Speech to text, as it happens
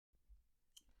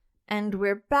And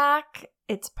we're back.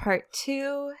 It's part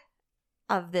 2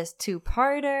 of this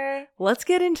 2-parter. Let's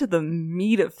get into the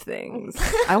meat of things.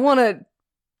 I want to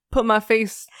put my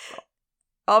face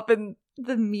up in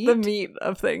the meat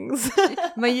of things.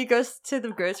 Maia goes to the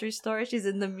grocery store. She's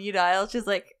in the meat aisle. She's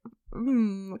like,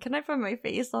 can I put my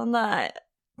face on that?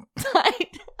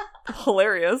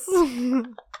 Hilarious.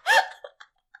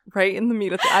 Right in the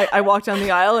meat of I walk down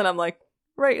the aisle and I'm like,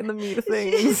 right in the meat of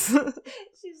things.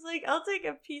 She's like, I'll take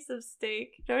a piece of steak.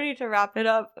 Don't need to wrap it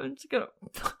up. I'm just gonna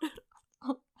put it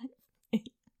on my face.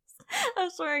 I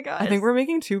swear, guys. I think we're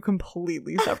making 2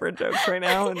 completely separate jokes right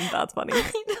now, and that's funny.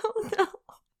 I don't know.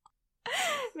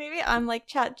 Maybe I'm like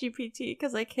ChatGPT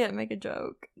because I can't make a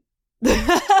joke.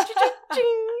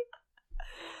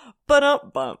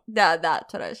 Bump. Yeah,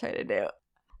 that's what I was trying to do.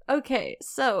 Okay,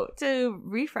 so to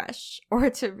refresh or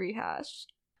to rehash.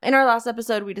 In our last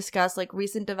episode, we discussed like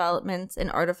recent developments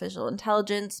in artificial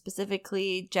intelligence,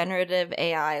 specifically generative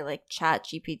AI like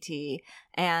ChatGPT,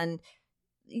 and,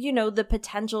 you know, the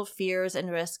potential fears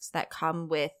and risks that come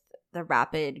with the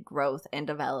rapid growth and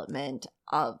development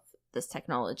of this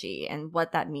technology and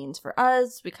what that means for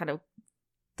us. We kind of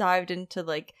dived into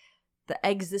like the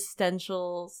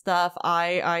existential stuff.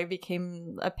 I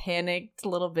became a panicked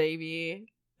little baby.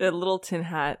 A little tin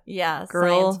hat. Yeah,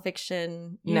 girl. Science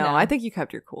fiction. No, I think you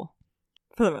kept your cool.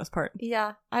 For the most part.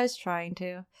 Yeah, I was trying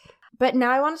to. But now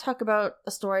I want to talk about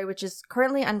a story which is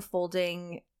currently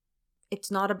unfolding. It's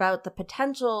not about the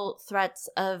potential threats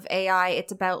of AI.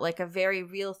 It's about like a very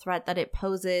real threat that it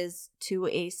poses to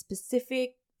a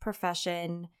specific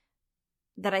profession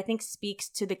that I think speaks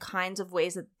to the kinds of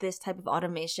ways that this type of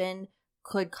automation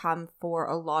could come for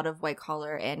a lot of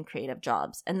white-collar and creative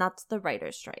jobs. And that's the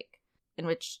writer's strike, in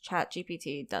which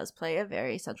ChatGPT does play a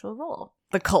very central role.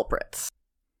 The culprits.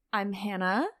 I'm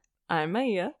Hannah. I'm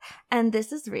Maia. And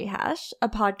this is Rehash, a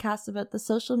podcast about the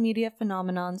social media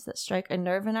phenomenons that strike a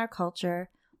nerve in our culture,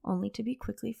 only to be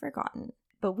quickly forgotten,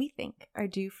 but we think are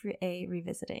due for a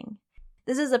revisiting.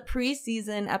 This is a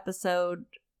pre-season episode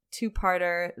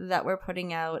 2-parter that we're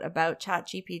putting out about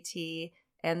ChatGPT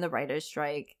and the writer's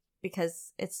strike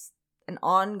because it's an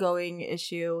ongoing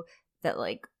issue that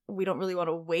like we don't really want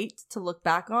to wait to look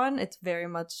back on. It's very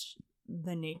much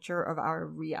the nature of our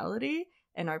reality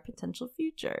and our potential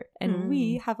future. And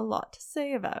we have a lot to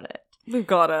say about it. We've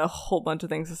got a whole bunch of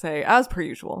things to say, as per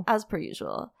usual. As per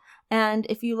usual. And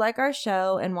if you like our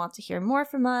show and want to hear more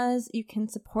from us, you can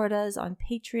support us on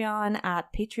Patreon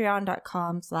at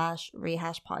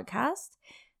patreon.com/rehashpodcast,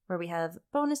 where we have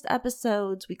bonus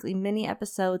episodes, weekly mini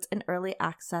episodes, and early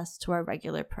access to our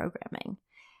regular programming.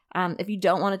 If you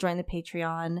don't want to join the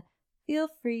Patreon, feel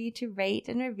free to rate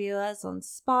and review us on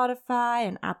Spotify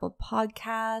and Apple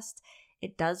Podcast.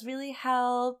 It does really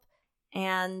help.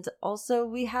 And also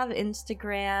we have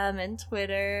Instagram and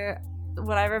Twitter.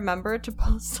 When I remember to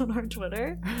post on our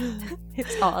Twitter,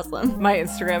 it's awesome. My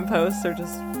Instagram posts are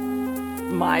just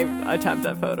my attempt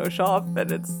at Photoshop,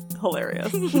 and it's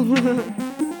hilarious.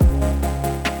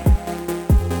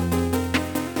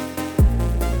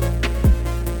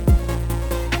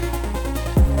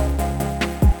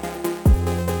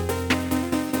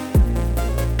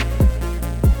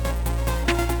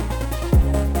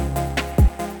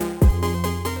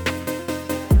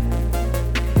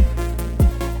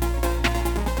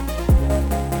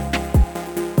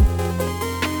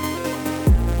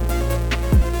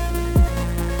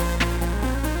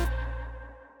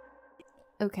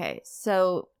 Okay,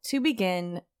 so to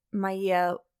begin,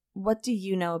 Maia, what do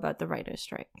you know about the writer's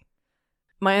strike?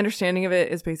 My understanding of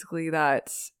it is basically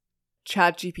that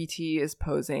ChatGPT is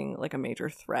posing like a major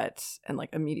threat and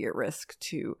like immediate risk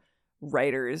to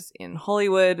writers in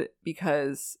Hollywood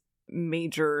because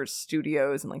major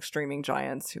studios and like streaming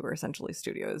giants, who are essentially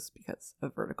studios because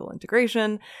of vertical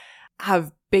integration,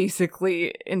 have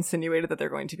basically insinuated that they're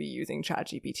going to be using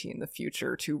ChatGPT in the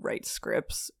future to write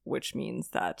scripts, which means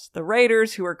that the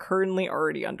writers who are currently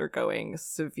already undergoing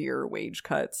severe wage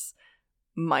cuts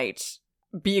might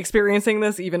be experiencing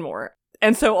this even more.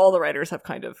 And so all the writers have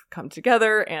kind of come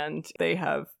together and they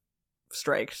have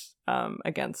striked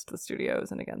against the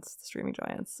studios and against the streaming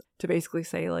giants to basically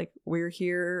say, like, we're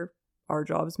here, our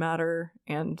jobs matter,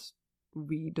 and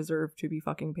we deserve to be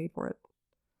fucking paid for it.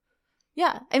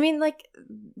 Yeah, I mean, like,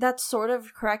 that's sort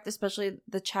of correct, especially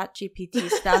the ChatGPT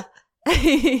stuff.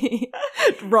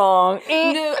 Wrong.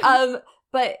 No,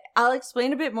 but I'll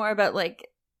explain a bit more about, like,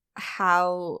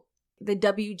 how the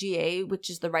WGA, which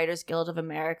is the Writers Guild of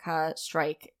America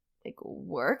strike, like,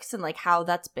 works, and, like, how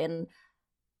that's been...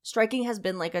 Striking has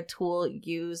been, like, a tool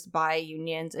used by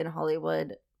unions in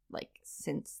Hollywood, like,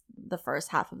 since the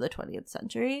first half of the 20th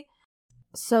century.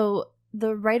 So...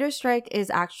 The writer's strike is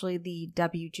actually the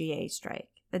WGA strike.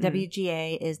 The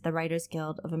WGA is the Writers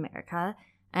Guild of America,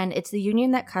 and it's the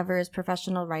union that covers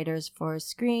professional writers for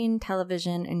screen,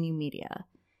 television, and new media.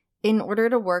 In order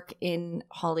to work in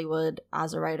Hollywood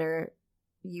as a writer,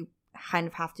 you kind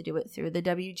of have to do it through the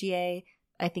WGA.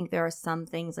 I think there are some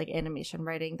things like animation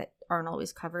writing that aren't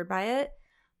always covered by it,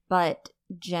 but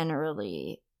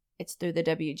generally it's through the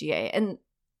WGA. And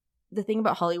the thing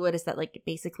about Hollywood is that like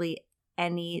basically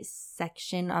any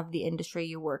section of the industry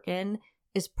you work in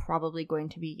is probably going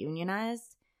to be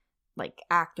unionized. Like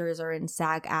actors are in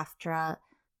SAG-AFTRA,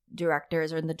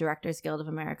 directors are in the Directors Guild of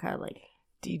America, like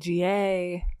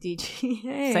DGA.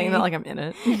 Saying that like I'm in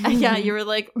it. Yeah, you were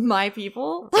like, my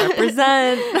people.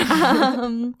 Represent.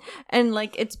 And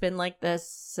like it's been like this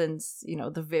since, you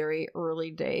know, the very early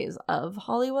days of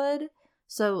Hollywood.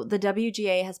 So the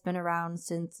WGA has been around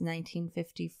since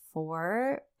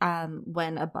 1954,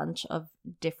 when a bunch of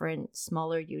different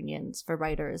smaller unions for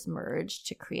writers merged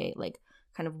to create like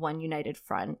kind of one united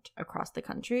front across the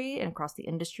country and across the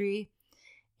industry.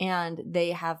 And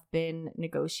they have been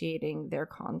negotiating their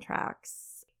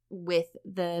contracts with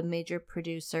the major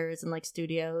producers and like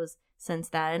studios since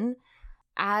then.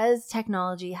 As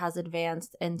technology has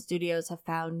advanced and studios have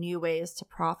found new ways to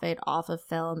profit off of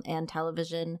film and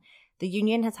television, the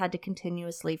union has had to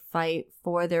continuously fight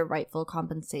for their rightful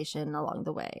compensation along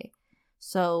the way.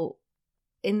 So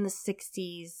in the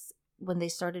 60s, when they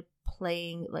started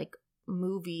playing like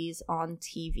movies on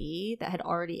TV that had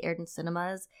already aired in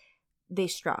cinemas, they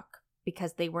struck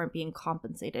because they weren't being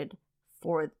compensated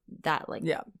for that. Like,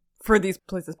 yeah, for these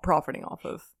places profiting off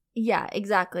of. Yeah,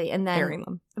 exactly. And then airing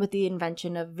them. With the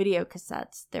invention of video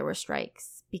cassettes, there were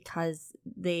strikes because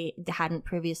they hadn't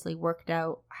previously worked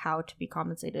out how to be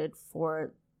compensated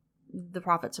for the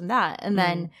profits from that. And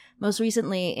then most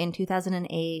recently in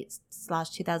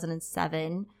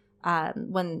 2008/2007,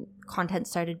 when content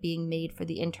started being made for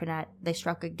the internet, they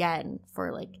struck again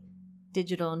for like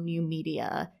digital new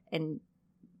media and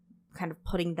kind of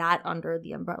putting that under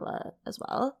the umbrella as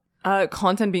well.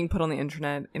 Content being put on the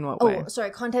internet in what way? Oh, sorry,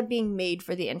 content being made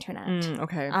for the internet.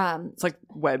 Okay. It's like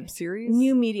web series?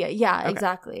 New media. Yeah, Okay.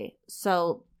 Exactly.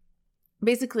 So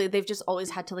basically they've just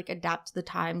always had to like adapt to the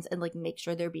times and like make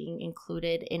sure they're being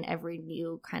included in every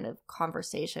new kind of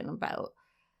conversation about,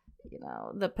 you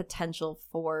know, the potential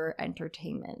for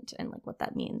entertainment and like what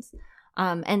that means.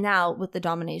 And now with the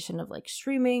domination of like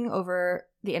streaming over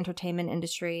the entertainment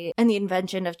industry and the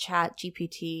invention of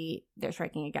ChatGPT, they're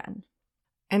striking again.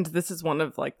 And this is one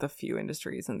of like the few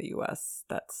industries in the US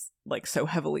that's like so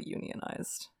heavily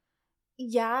unionized.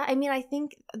 Yeah, I mean, I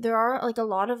think there are like a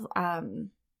lot of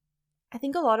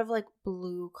like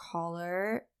blue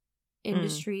collar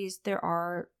industries. There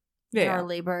are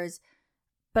laborers,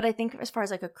 but I think as far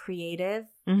as like a creative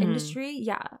industry,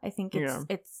 yeah, I think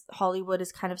it's Hollywood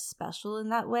is kind of special in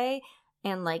that way,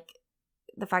 and like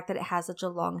the fact that it has such a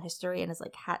long history and has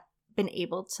like been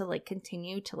able to like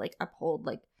continue to like uphold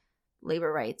like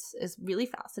labor rights is really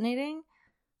fascinating.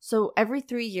 So every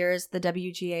 3 years, the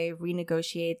WGA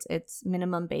renegotiates its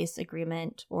minimum base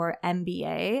agreement, or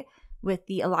MBA, with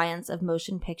the Alliance of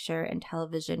Motion Picture and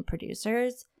Television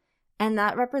Producers. And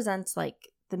that represents like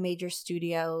the major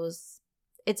studios.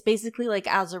 It's basically like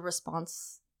as a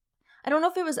response. I don't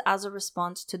know if it was as a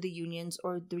response to the unions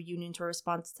or the unions were a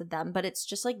response to them, but it's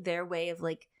just like their way of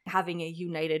like having a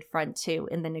united front too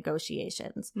in the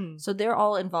negotiations. So they're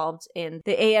all involved in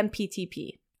the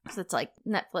AMPTP. So it's like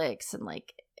Netflix and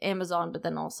like Amazon, but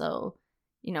then also,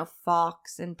 you know,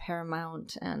 Fox and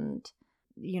Paramount and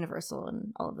Universal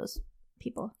and all of those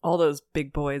people. All those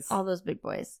big boys. All those big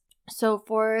boys. So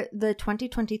for the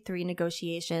 2023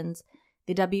 negotiations,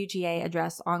 the WGA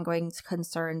addressed ongoing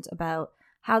concerns about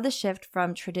how the shift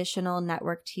from traditional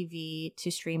network TV to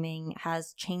streaming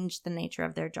has changed the nature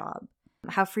of their job,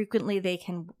 how frequently they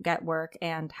can get work,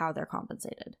 and how they're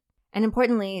compensated. And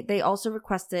importantly, they also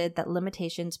requested that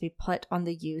limitations be put on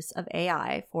the use of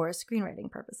AI for screenwriting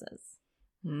purposes.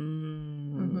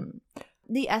 The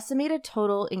estimated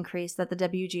total increase that the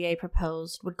WGA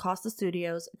proposed would cost the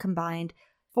studios a combined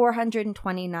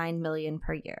 $429 million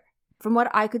per year. From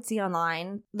what I could see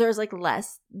online, there's like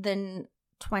less than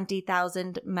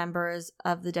 20,000 members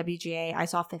of the WGA. I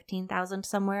saw 15,000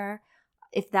 somewhere.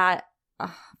 If that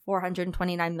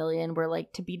 429 million were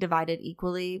like to be divided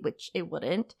equally, which it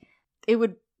wouldn't, it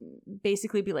would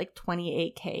basically be like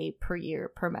 $28,000 per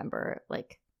year per member.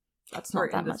 Like, that's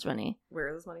not that much money. Where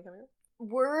is this money coming from?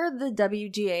 Were the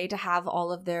WGA to have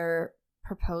all of their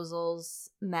proposals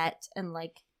met and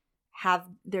like have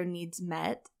their needs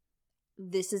met,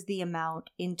 this is the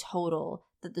amount in total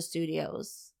that the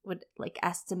studios would like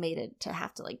estimated to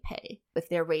have to like pay if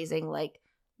they're raising like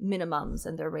minimums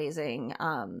and they're raising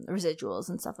residuals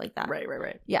and stuff like that.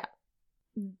 Right. Yeah.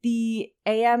 The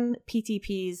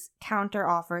AMPTP's counter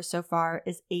offer so far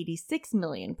is $86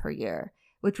 million per year,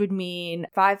 which would mean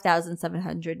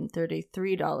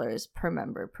 $5,733 per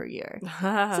member per year.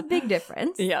 It's a big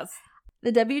difference. Yes.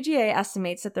 The WGA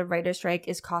estimates that the writer's strike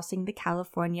is costing the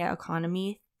California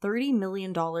economy $30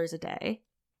 million a day.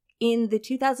 In the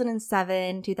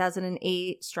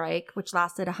 2007-2008 strike, which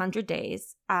lasted 100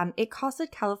 days, it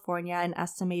costed California an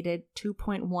estimated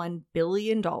 $2.1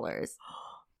 billion.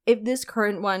 If this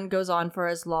current one goes on for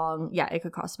as long, it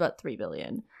could cost about $3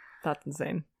 billion. That's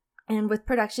insane. And with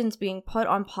productions being put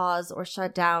on pause or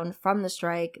shut down from the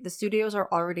strike, the studios are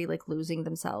already like losing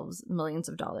themselves millions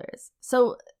of dollars.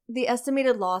 So the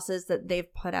estimated losses that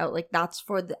they've put out, like that's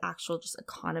for the actual just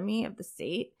economy of the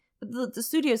state. But the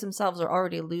studios themselves are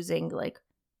already losing like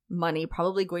money,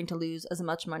 probably going to lose as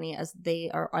much money as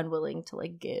they are unwilling to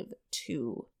like give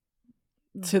to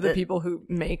the people who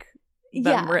make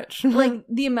them rich. Like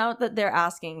the amount that they're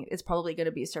asking is probably going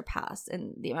to be surpassed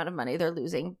in the amount of money they're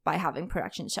losing by having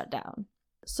production shut down.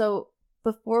 So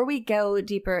before we go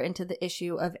deeper into the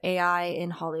issue of AI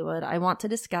in Hollywood, I want to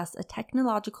discuss a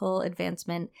technological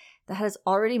advancement that has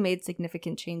already made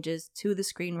significant changes to the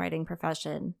screenwriting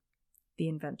profession: the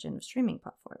invention of streaming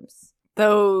platforms.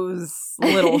 Those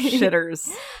little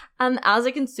shitters. As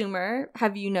a consumer,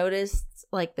 have you noticed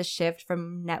like the shift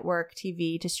from network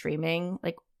TV to streaming?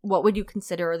 Like, what would you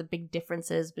consider are the big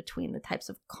differences between the types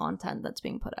of content that's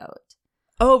being put out?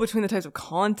 Oh, between the types of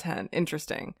content.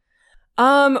 Interesting.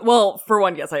 Well, for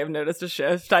one, yes, I have noticed a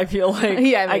shift. I feel like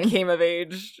I came of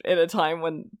age at a time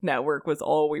when network was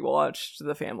all we watched.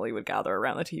 The family would gather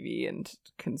around the TV and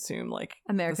consume like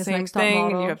America's the same Next Top thing.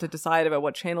 Model. You have to decide about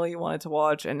what channel you wanted to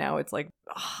watch, and now it's like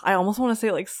I almost want to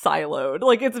say like siloed.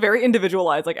 Like it's very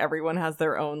individualized. Like everyone has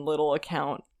their own little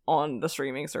account on the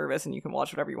streaming service, and you can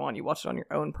watch whatever you want. You watch it on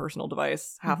your own personal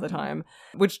device half the time,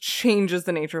 which changes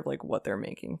the nature of like what they're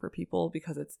making for people,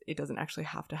 because it doesn't actually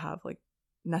have to have like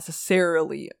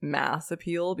necessarily mass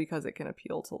appeal, because it can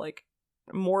appeal to like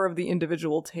more of the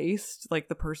individual taste, like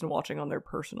the person watching on their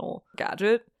personal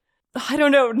gadget. I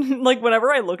don't know. Like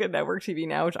whenever I look at network TV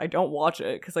now, which I don't watch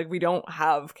it because like we don't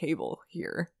have cable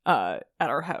here at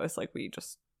our house. Like we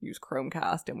just use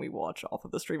Chromecast and we watch off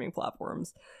of the streaming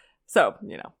platforms. So,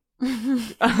 you know.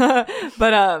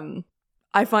 But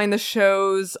I find the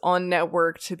shows on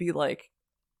network to be like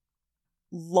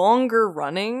longer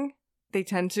running. They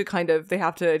tend to they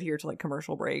have to adhere to like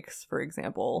commercial breaks, for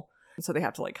example. So they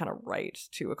have to like kind of write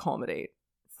to accommodate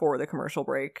for the commercial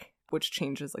break, which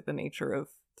changes like the nature of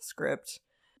the script,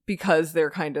 because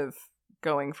they're kind of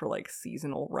going for like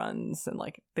seasonal runs, and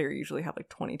like they usually have like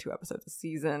 22 episodes a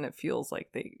season. It feels like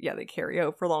they carry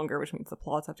out for longer, which means the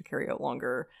plots have to carry out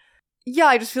longer. Yeah,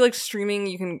 I just feel like streaming,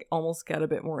 you can almost get a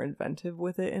bit more inventive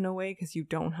with it in a way, because you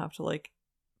don't have to like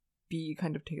be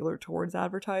kind of tailored towards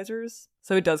advertisers.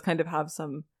 So it does kind of have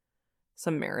some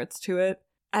merits to it.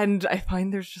 And I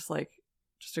find there's just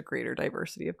a greater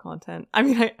diversity of content. I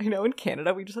mean, I know in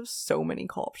Canada we just have so many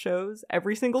cop shows.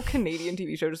 Every single Canadian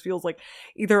TV show just feels like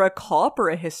either a cop or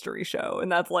a history show,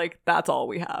 and that's all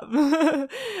we have.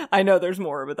 I know there's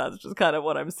more, but that's just kind of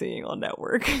what I'm seeing on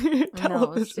network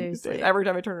television these days. Every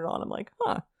time I turn it on, I'm like,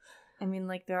 huh. I mean,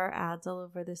 like, there are ads all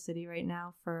over the city right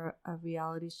now for a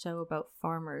reality show about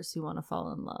farmers who want to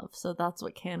fall in love. So that's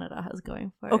what Canada has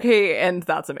going for it. Okay, and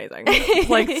that's amazing.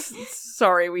 Like,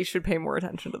 sorry, we should pay more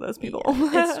attention to those people.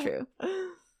 Yeah, it's true.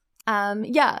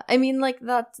 Yeah, I mean, like,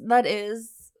 that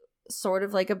is sort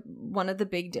of like one of the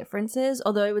big differences.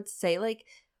 Although I would say, like,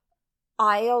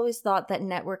 I always thought that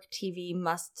network TV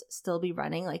must still be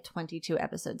running like 22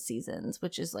 episode seasons,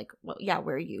 which is like, well, yeah,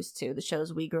 we're used to the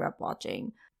shows we grew up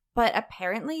watching. But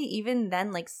apparently, even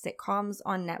then, like sitcoms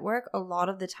on network, a lot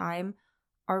of the time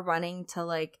are running to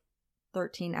like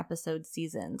 13 episode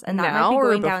seasons. And that might be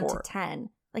going down to 10.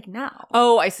 Like now.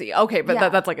 Oh, I see. Okay,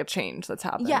 but that's like a change that's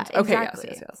happened. Yeah, exactly.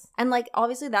 Okay, yes. And like,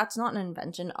 obviously, that's not an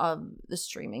invention of the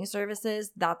streaming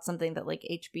services. That's something that like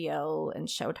HBO and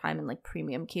Showtime and like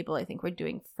premium cable, I think, were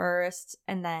doing first.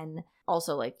 And then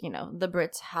also, like, you know, the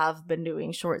Brits have been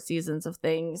doing short seasons of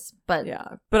things. But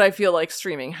yeah, but I feel like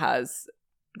streaming has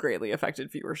greatly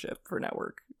affected viewership for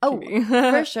network TV.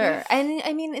 Oh, for sure. And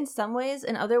I mean, in some ways,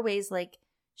 in other ways, like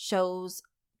shows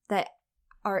that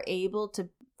are able to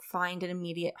find an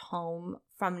immediate home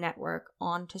from network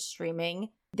onto streaming,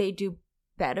 they do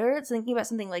better. It's thinking about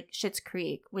something like Schitt's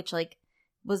Creek, which like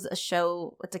was a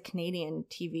show, it's a Canadian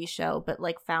TV show, but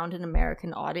like found an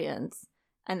American audience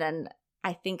and then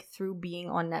I think through being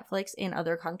on Netflix in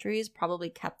other countries probably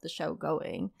kept the show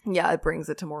going. Yeah, it brings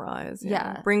it to more eyes.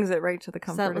 Yeah. It brings it right to the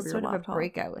comfort so that of was your sort laptop. of a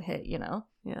breakout hit, you know?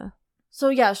 Yeah. So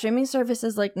yeah, streaming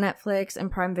services like Netflix and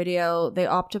Prime Video, they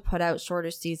opt to put out shorter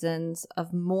seasons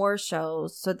of more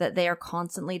shows so that they are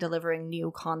constantly delivering new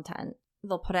content.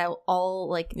 They'll put out all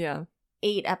like 8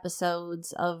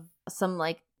 episodes of some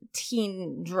like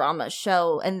teen drama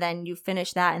show, and then you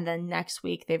finish that, and then next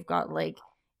week they've got like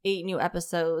 8 new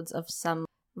episodes of some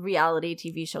reality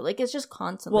TV show. Like, it's just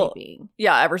constantly being.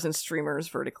 Yeah, ever since streamers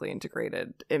vertically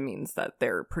integrated, it means that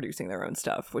they're producing their own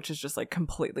stuff, which has just like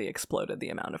completely exploded the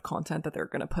amount of content that they're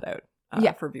going to put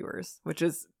out for viewers, which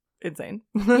is insane.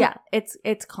 Yeah,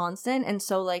 it's constant. And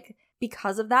so like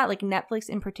because of that, like Netflix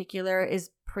in particular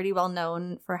is pretty well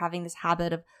known for having this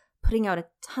habit of putting out a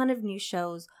ton of new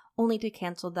shows only to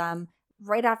cancel them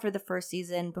right after the first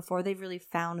season before they've really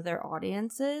found their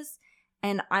audiences.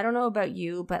 And I don't know about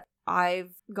you, but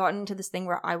I've gotten into this thing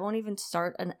where I won't even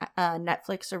start a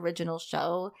Netflix original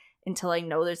show until I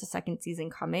know there's a second season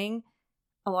coming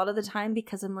a lot of the time,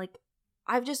 because I'm like,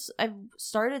 I've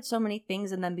started so many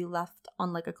things and then be left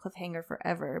on like a cliffhanger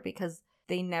forever because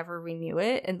they never renew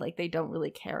it, and like they don't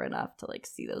really care enough to like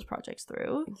see those projects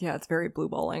through. Yeah, it's very blue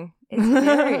balling. It's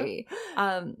very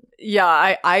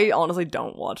yeah, I honestly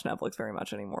don't watch Netflix very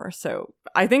much anymore, so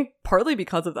I think partly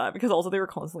because of that, because also they were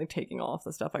constantly taking off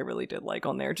the stuff I really did like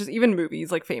on there, just even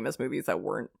movies, like famous movies that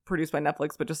weren't produced by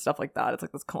Netflix but just stuff like that. It's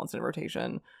like this constant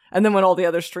rotation. And then when all the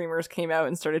other streamers came out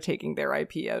and started taking their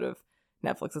IP out of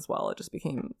Netflix as well, it just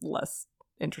became less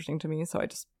interesting to me, so I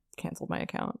just canceled my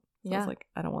account. So I was like,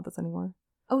 I don't want this anymore.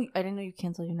 Oh, I didn't know you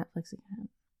canceled your Netflix account.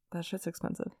 That shit's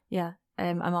expensive. Yeah,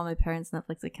 I'm on my parents'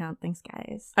 Netflix account. Thanks,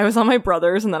 guys. I was on my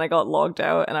brother's and then I got logged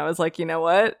out, and I was like, you know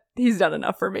what? He's done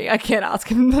enough for me. I can't ask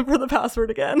him for the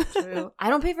password again. True. I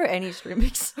don't pay for any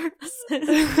streaming services.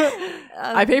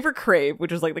 I pay for Crave,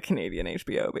 which is like the Canadian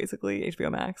HBO, basically,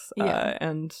 HBO Max. Yeah.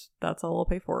 And that's all I'll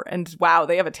pay for. And wow,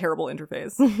 they have a terrible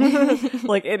interface.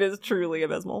 Like, it is truly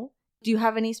abysmal. Do you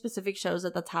have any specific shows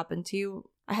that's happened to you?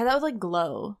 I had that with like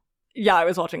Glow. Yeah, I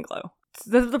was watching Glow.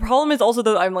 The problem is also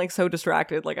that I'm like so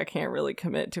distracted, like I can't really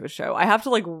commit to a show. I have to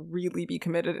like really be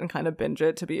committed and kind of binge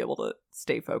it to be able to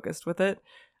stay focused with it.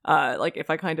 Like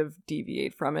if I kind of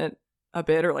deviate from it a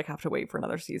bit or like have to wait for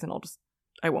another season,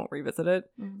 I won't revisit it.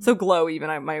 Mm-hmm. So Glow,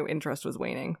 even my interest was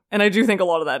waning. And I do think a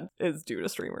lot of that is due to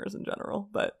streamers in general,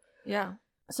 but yeah.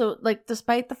 So, like,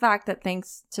 despite the fact that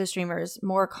thanks to streamers,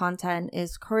 more content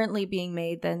is currently being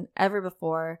made than ever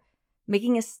before,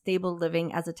 making a stable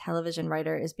living as a television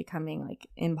writer is becoming, like,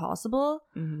 impossible.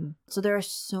 Mm-hmm. So there are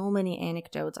so many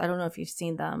anecdotes. I don't know if you've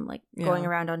seen them, like, going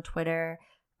around on Twitter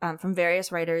from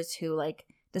various writers who, like,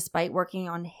 despite working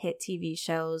on hit TV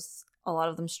shows, a lot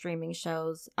of them streaming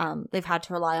shows, they've had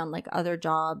to rely on, like, other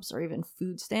jobs or even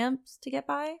food stamps to get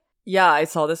by. Yeah, I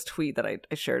saw this tweet that I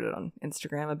shared it on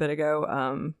Instagram a bit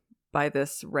ago by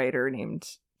this writer named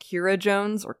Kyra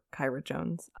Jones.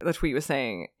 The tweet was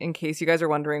saying, in case you guys are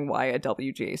wondering why a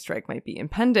WGA strike might be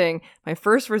impending, my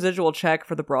first residual check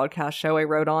for the broadcast show I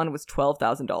wrote on was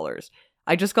 $12,000.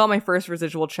 I just got my first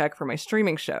residual check for my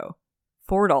streaming show.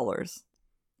 $4.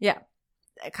 Yeah.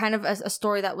 Kind of a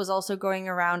story that was also going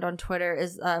around on Twitter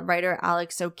is writer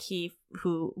Alex O'Keefe,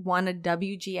 who won a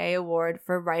WGA award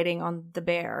for writing on The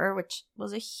Bear, which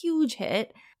was a huge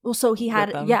hit. Well, so he had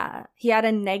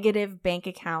a negative bank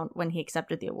account when he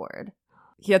accepted the award.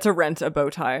 He had to rent a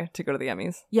bow tie to go to the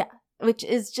Emmys. Yeah, which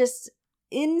is just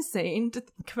insane to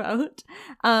think about.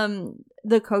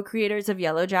 The co-creators of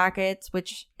Yellow Jackets,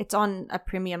 which it's on a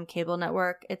premium cable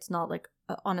network, it's not like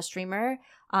on a streamer,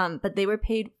 but they were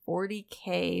paid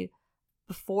 $40,000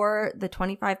 before the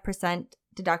 25%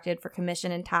 deducted for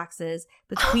commission and taxes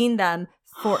between them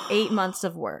for 8 months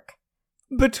of work.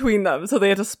 Between them, so they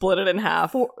had to split it in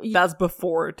half. That's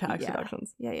before tax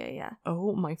deductions. Yeah.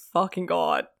 Oh my fucking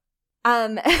god.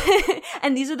 And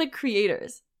these are the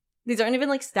creators. These aren't even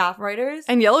like staff writers.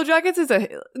 And Yellow Jackets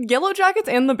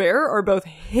and The Bear are both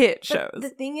hit shows. The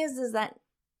thing is that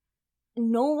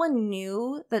no one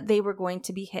knew that they were going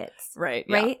to be hits. Right?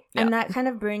 Yeah. And that kind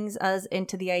of brings us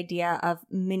into the idea of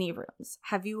mini rooms.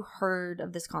 Have you heard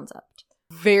of this concept?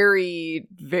 Very,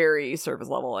 very surface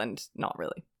level and not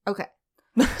really. Okay.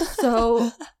 So,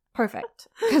 perfect.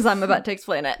 Because I'm about to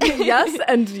explain it. Yes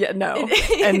and no.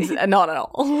 And not at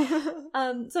all.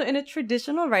 So in a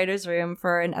traditional writer's room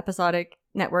for an episodic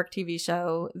network TV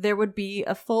show, there would be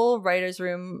a full writer's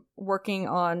room working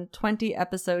on 20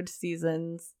 episode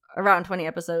seasons, around 20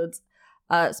 episodes,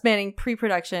 spanning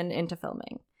pre-production into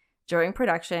filming. During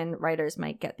production, writers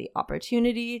might get the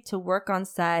opportunity to work on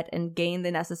set and gain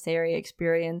the necessary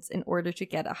experience in order to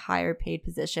get a higher paid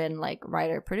position like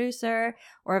writer-producer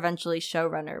or eventually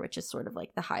showrunner, which is sort of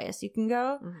like the highest you can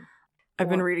go. Mm-hmm. I've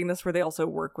been reading this where they also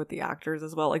work with the actors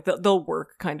as well. Like they'll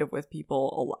work kind of with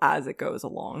people as it goes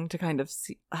along to kind of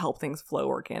help things flow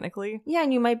organically. Yeah,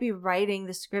 and you might be writing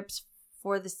the scripts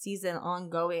for the season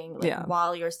ongoing, like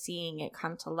while you're seeing it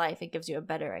come to life. It gives you a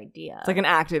better idea. It's like an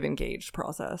active, engaged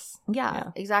process.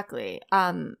 Yeah, exactly.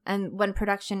 And when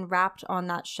production wrapped on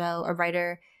that show, a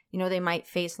writer, they might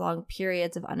face long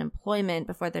periods of unemployment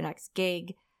before their next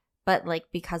gig. But like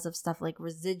because of stuff like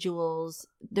residuals,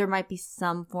 there might be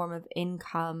some form of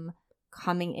income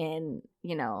coming in,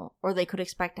 or they could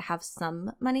expect to have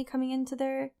some money coming into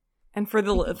their. And for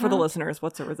the listeners,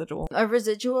 what's a residual? A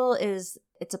residual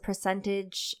it's a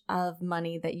percentage of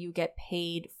money that you get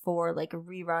paid for like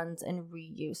reruns and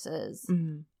reuses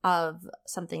of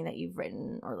something that you've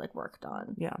written or like worked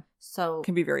on. Yeah. So it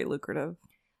can be very lucrative.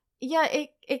 Yeah,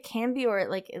 it can be, or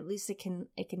like at least it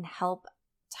can help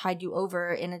tide you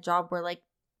over in a job where like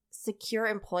secure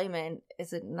employment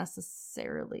isn't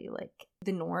necessarily like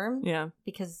the norm. Yeah.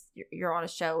 Because you're on a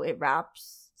show,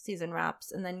 season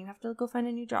wraps, and then you have to go find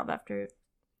a new job after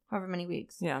however many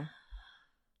weeks. Yeah.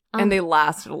 And they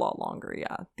lasted a lot longer,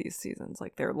 these seasons.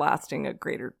 Like they're lasting a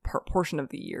greater portion of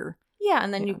the year. Yeah,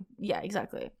 and then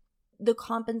exactly. The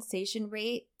compensation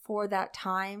rate for that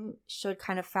time should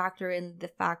kind of factor in the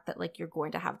fact that like you're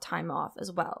going to have time off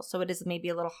as well. So it is maybe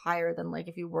a little higher than like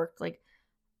if you worked like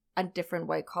a different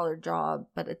white collar job,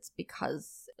 but it's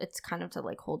because it's kind of to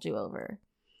like hold you over.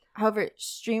 However,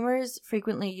 streamers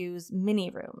frequently use mini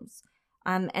rooms.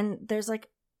 And there's like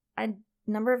a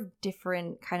number of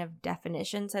different kind of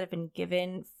definitions that have been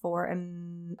given for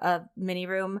a mini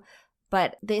room,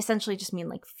 but they essentially just mean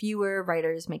like fewer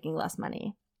writers making less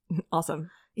money.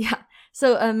 Awesome. Yeah.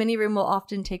 So a mini room will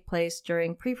often take place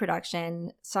during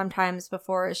pre-production, sometimes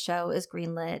before a show is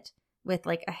greenlit, with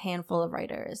like a handful of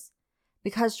writers.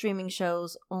 Because streaming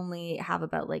shows only have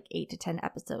about like 8 to 10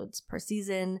 episodes per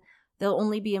season, they'll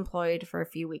only be employed for a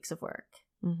few weeks of work.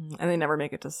 Mm-hmm. And they never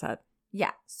make it to set.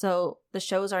 Yeah. So the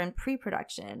shows are in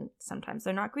pre-production. Sometimes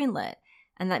they're not greenlit.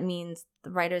 And that means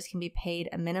the writers can be paid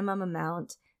a minimum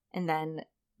amount, and then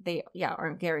they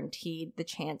aren't guaranteed the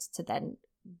chance to then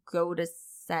go to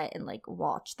set and like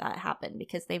watch that happen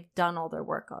because they've done all their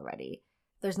work already.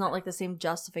 There's not like the same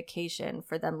justification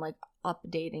for them like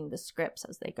updating the scripts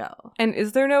as they go. And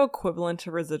is there no equivalent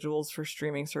to residuals for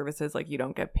streaming services? Like you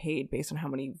don't get paid based on how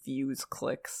many views,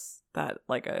 clicks that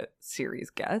like a series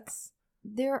gets?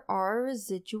 There are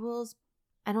residuals.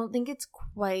 I don't think it's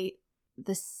quite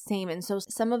the same. And so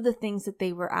some of the things that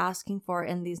they were asking for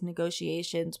in these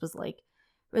negotiations was like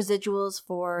residuals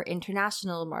for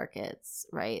international markets,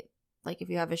 right? Like if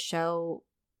you have a show,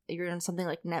 you're on something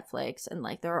like Netflix, and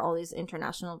like there are all these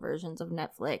international versions of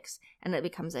Netflix, and it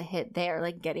becomes a hit there,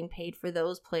 like getting paid for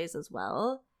those plays as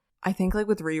well. I think like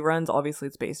with reruns, obviously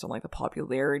it's based on like the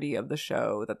popularity of the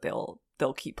show that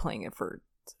they'll keep playing it for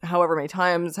however many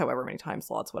time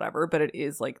slots, whatever. But it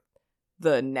is like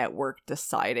the network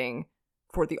deciding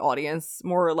for the audience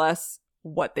more or less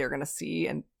what they're gonna see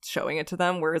and showing it to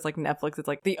them, whereas like Netflix, it's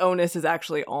like the onus is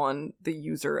actually on the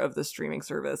user of the streaming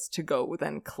service to go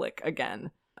then click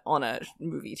again on a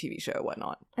movie, TV show,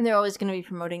 whatnot. And they're always going to be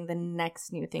promoting the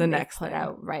next new thing they put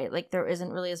out, right? Like there isn't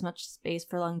really as much space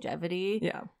for longevity.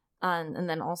 Yeah. And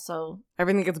then also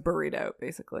everything gets buried out,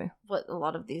 basically. What a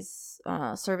lot of these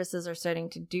services are starting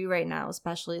to do right now,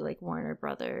 especially like Warner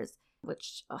Brothers,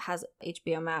 which has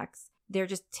HBO Max, they're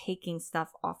just taking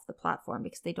stuff off the platform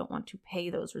because they don't want to pay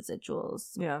those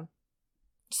residuals. Yeah.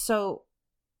 So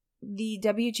the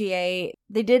WGA,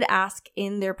 they did ask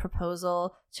in their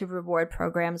proposal to reward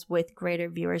programs with greater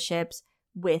viewerships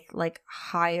with like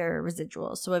higher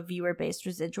residuals, so a viewer-based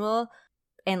residual.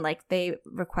 And like they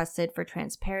requested for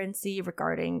transparency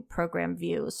regarding program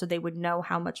views, so they would know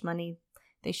how much money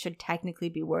they should technically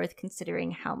be worth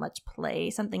considering how much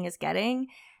play something is getting.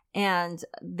 And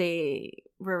they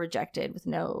were rejected with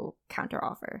no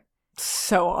counteroffer.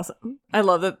 So awesome. I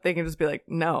love that they can just be like,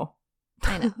 no.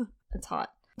 I know. It's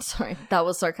hot. Sorry, that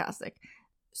was sarcastic.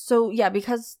 So yeah,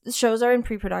 because the shows are in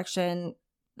pre-production,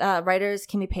 writers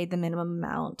can be paid the minimum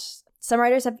amount. Some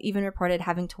writers have even reported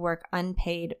having to work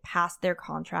unpaid past their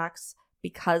contracts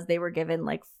because they were given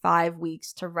like 5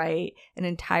 weeks to write an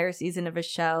entire season of a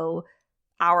show,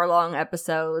 hour-long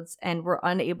episodes, and were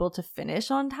unable to finish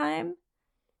on time.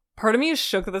 Part of me is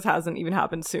shook that this hasn't even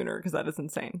happened sooner because that is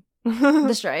insane.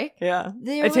 The strike? Yeah.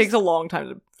 It takes a long time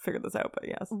to figure this out, but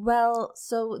yes. Well,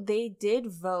 so they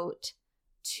did vote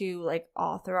to like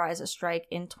authorize a strike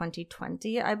in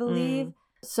 2020, I believe.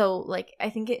 So like I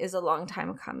think it is a long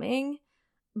time coming.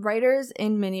 Writers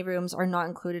in mini rooms are not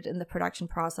included in the production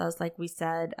process, like we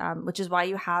said, which is why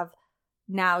you have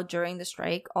now during the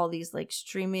strike all these like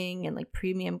streaming and like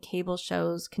premium cable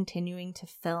shows continuing to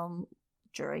film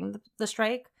during the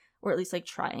strike, or at least like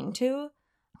trying to.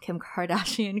 Kim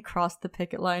Kardashian crossed the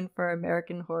picket line for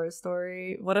American Horror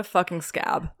Story. What a fucking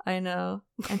scab. I know.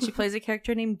 And she plays a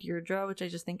character named Deirdre, which I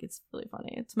just think is really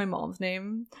funny. It's my mom's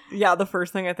name. Yeah, the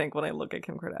first thing I think when I look at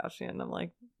Kim Kardashian, I'm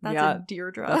like, that's a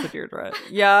Deirdre. That's a Deirdre.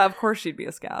 Yeah, of course she'd be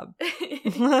a scab.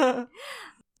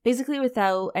 Basically,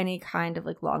 without any kind of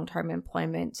like long-term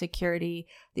employment security,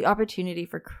 the opportunity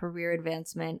for career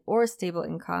advancement or stable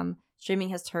income, streaming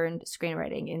has turned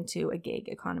screenwriting into a gig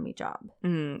economy job.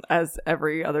 As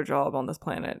every other job on this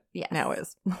planet now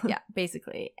is. Yeah,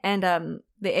 basically. And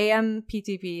the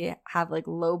AMPTP have like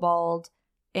lowballed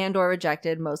and or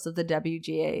rejected most of the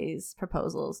WGA's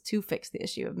proposals to fix the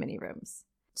issue of mini rooms.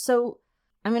 So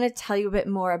I'm going to tell you a bit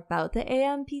more about the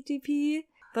AMPTP.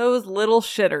 Those little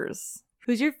shitters.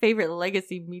 Who's your favorite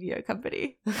legacy media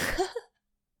company?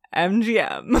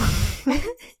 MGM.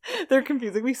 They're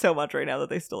confusing me so much right now that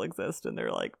they still exist, and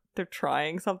they're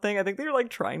trying something. I think they're like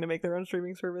trying to make their own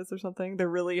streaming service or something. They're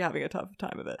really having a tough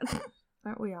time of it.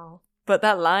 Aren't we all? But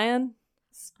that lion,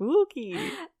 spooky.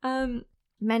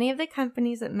 Many of the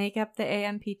companies that make up the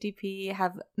AMPTP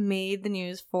have made the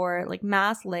news for like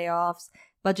mass layoffs,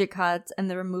 budget cuts,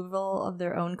 and the removal of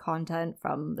their own content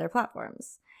from their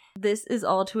platforms. This is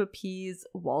all to appease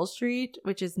Wall Street,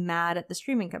 which is mad at the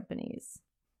streaming companies.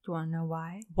 Do you want to know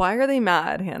why? Why are they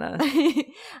mad, Hannah?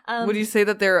 Would you say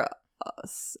that they're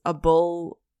a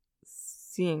bull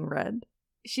seeing red?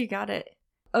 She got it.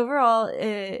 Overall,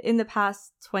 in the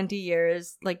past 20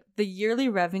 years, like the yearly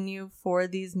revenue for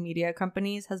these media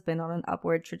companies has been on an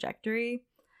upward trajectory.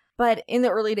 But in the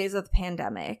early days of the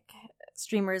pandemic,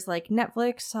 streamers like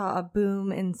Netflix saw a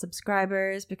boom in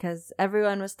subscribers because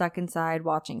everyone was stuck inside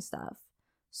watching stuff.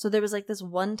 So there was like this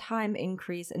one-time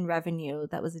increase in revenue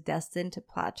that was destined to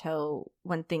plateau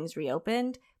when things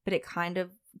reopened, but it kind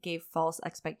of gave false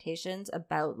expectations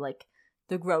about like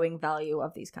the growing value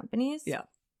of these companies. Yeah.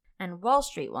 And Wall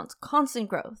Street wants constant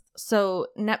growth. So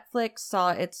Netflix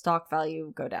saw its stock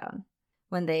value go down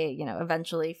when they,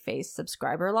 eventually faced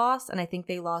subscriber loss. And I think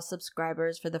they lost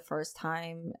subscribers for the first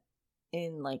time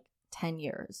in like 10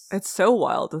 years. It's so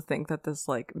wild to think that this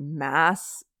like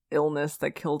mass illness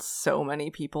that killed so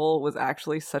many people was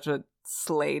actually such a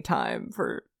slay time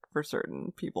for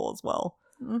certain people as well.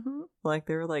 Mm-hmm. Like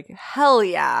they were like, hell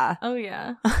yeah. Oh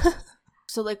yeah.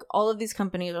 So like all of these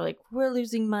companies are like, we're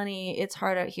losing money, it's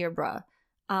hard out here, bruh.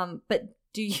 But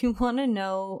do you want to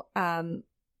know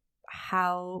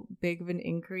how big of an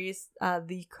increase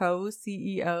the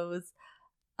co-CEOs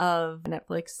of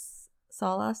Netflix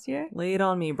saw last year? Lay it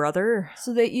on me, brother.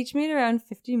 So they each made around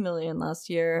 $50 million last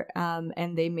year,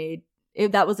 and they made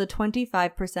that was a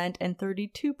 25% and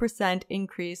 32%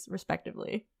 increase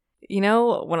respectively.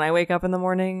 When I wake up in the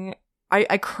morning,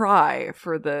 I cry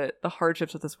for the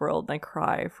hardships of this world, and I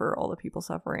cry for all the people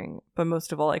suffering, but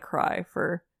most of all I cry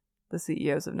for the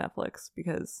CEOs of Netflix,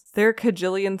 because their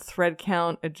cajillion thread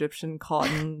count Egyptian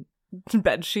cotton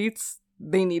bed sheets,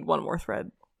 they need one more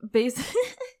thread. Basically.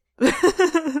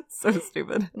 So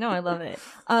stupid. No, I love it.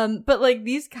 But like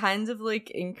these kinds of like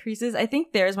increases, I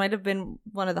think theirs might have been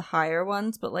one of the higher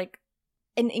ones, but like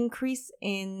an increase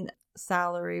in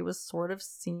salary was sort of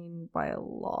seen by a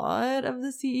lot of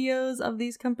the CEOs of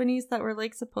these companies that were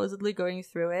like supposedly going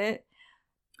through it.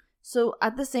 So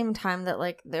at the same time that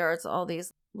like there's all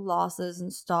these losses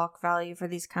in stock value for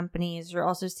these companies, you're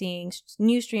also seeing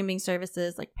new streaming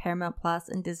services like Paramount Plus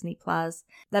and Disney Plus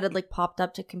that had like popped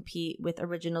up to compete with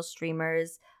original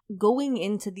streamers. Going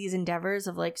into these endeavors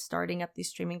of like starting up these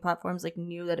streaming platforms, like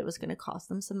knew that it was going to cost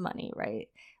them some money, right?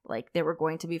 Like there were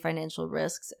going to be financial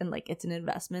risks, and like it's an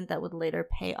investment that would later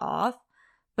pay off.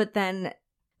 But then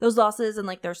those losses and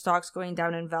like their stocks going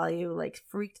down in value like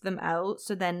freaked them out.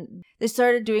 So then they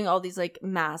started doing all these like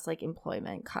mass like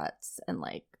employment cuts and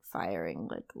like firing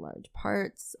like large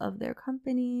parts of their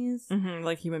companies. Mm-hmm,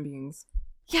 like human beings.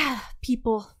 Yeah,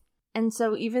 people. And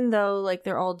so even though like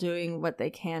they're all doing what they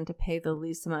can to pay the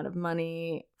least amount of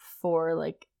money for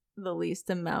like the least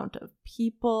amount of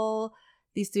people,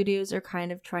 these studios are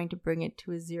kind of trying to bring it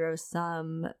to a zero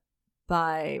sum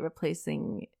by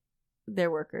replacing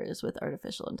their workers with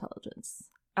artificial intelligence.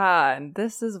 And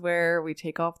this is where we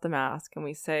take off the mask and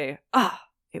we say,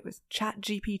 it was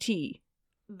ChatGPT.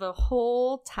 The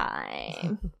whole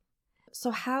time.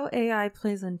 So how AI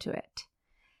plays into it.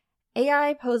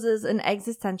 AI poses an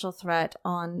existential threat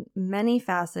on many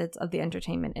facets of the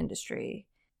entertainment industry,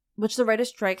 which the writer's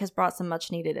strike has brought some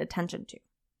much-needed attention to.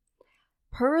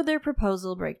 Per their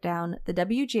proposal breakdown, the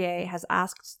WGA has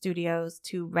asked studios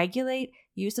to regulate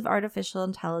use of artificial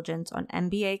intelligence on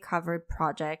MBA-covered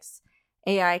projects.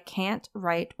 AI can't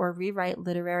write or rewrite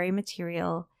literary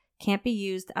material, can't be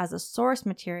used as a source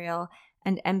material,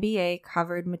 and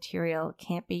MBA-covered material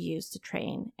can't be used to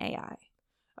train AI.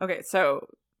 Okay, so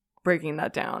breaking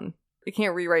that down, it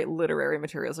can't rewrite literary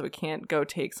material, so it can't go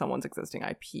take someone's existing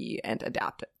IP and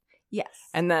adapt it. Yes.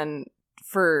 And then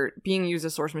for being used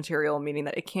as source material, meaning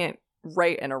that it can't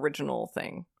write an original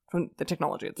thing from the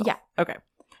technology itself. Yeah. Okay.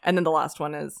 And then the last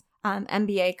one is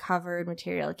MBA covered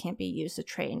material can't be used to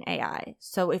train AI.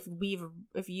 So if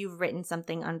you've written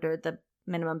something under the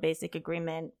minimum basic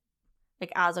agreement,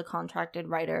 like as a contracted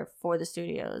writer for the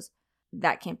studios,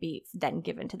 that can't be then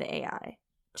given to the AI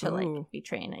to like be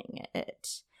training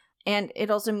it. And it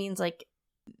also means like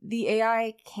the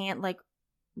AI can't like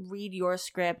read your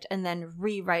script and then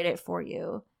rewrite it for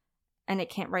you, and it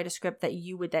can't write a script that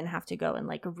you would then have to go and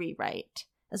like rewrite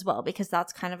as well, because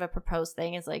that's kind of a proposed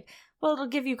thing. Is like, well, it'll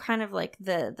give you kind of like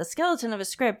the skeleton of a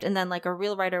script, and then like a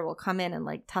real writer will come in and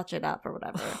like touch it up or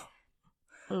whatever.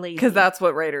 Because that's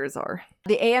what writers are.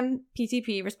 The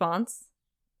AMPTP response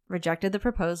rejected the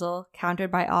proposal,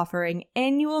 countered by offering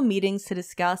annual meetings to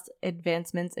discuss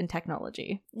advancements in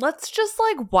technology. Let's just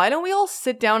like, why don't we all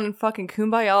sit down and fucking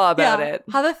kumbaya about it?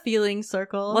 Have a feeling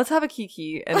circle. Let's have a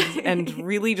kiki and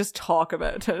really just talk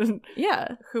about it.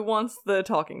 Yeah. Who wants the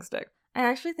talking stick? I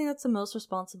actually think that's the most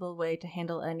responsible way to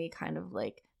handle any kind of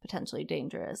like potentially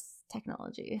dangerous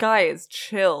technology. Guys,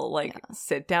 chill. Like,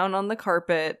 sit down on the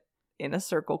carpet in a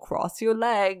circle, cross your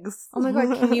legs. Oh my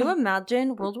god, can you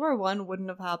imagine? World War I wouldn't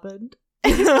have happened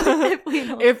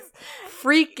if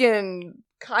freaking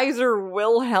Kaiser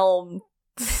Wilhelm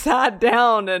sat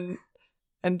down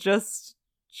and just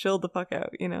chilled the fuck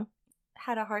out, you know?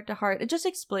 Had a heart-to-heart. It just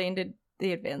explained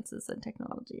the advances in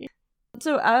technology.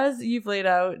 So as you've laid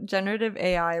out, generative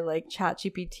AI like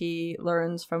ChatGPT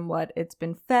learns from what it's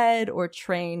been fed or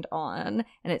trained on,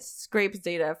 and it scrapes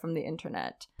data from the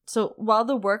internet. So while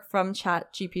the work from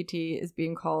ChatGPT is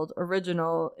being called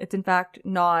original, it's in fact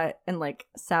not, and like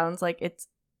sounds like it's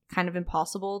kind of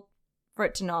impossible for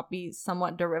it to not be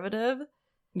somewhat derivative.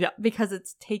 Yeah. Because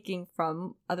it's taking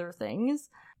from other things.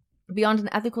 Beyond an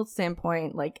ethical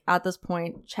standpoint, like at this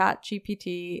point,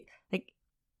 ChatGPT like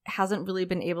hasn't really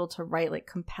been able to write like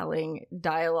compelling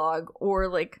dialogue or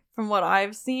like, from what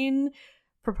I've seen,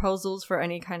 proposals for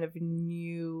any kind of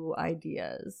new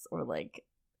ideas or like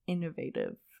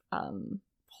innovative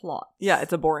plots. Yeah,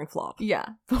 it's a boring flop. Yeah.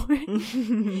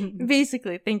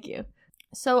 Basically, thank you.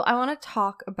 So I want to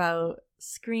talk about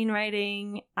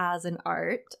screenwriting as an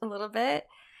art a little bit.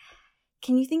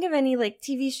 Can you think of any like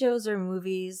TV shows or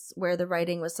movies where the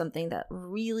writing was something that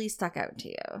really stuck out to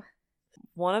you?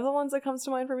 One of the ones that comes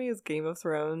to mind for me is Game of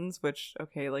Thrones, which,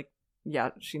 okay, like, yeah,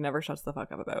 she never shuts the fuck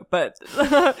up about. But,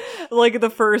 like, the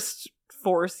first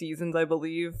 4 seasons, I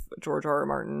believe, George R.R.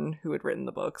 Martin, who had written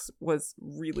the books, was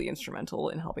really instrumental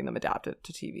in helping them adapt it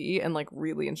to TV and, like,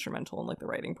 really instrumental in, like, the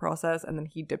writing process. And then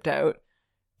he dipped out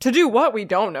to do what? We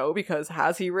don't know, because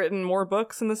has he written more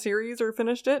books in the series or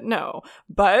finished it? No.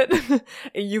 But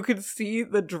you could see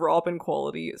the drop in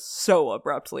quality so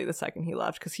abruptly the second he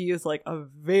left, because he is like a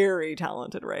very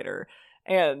talented writer.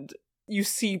 And you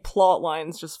see plot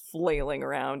lines just flailing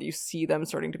around. You see them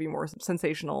starting to be more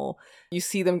sensational. You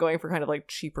see them going for kind of like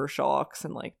cheaper shocks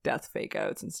and like death fake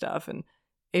outs and stuff. And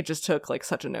it just took like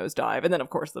such a nosedive. And then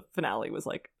of course the finale was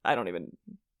like, it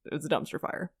was a dumpster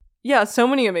fire. Yeah, so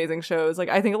many amazing shows. Like,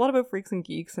 I think a lot about Freaks and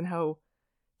Geeks and how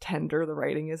tender the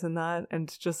writing is in that,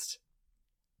 and just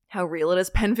how real it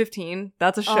is. Pen 15,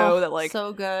 that's a show that, like,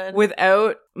 so good.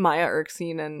 Without Maia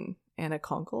Erskine and Anna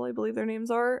Konkle, I believe their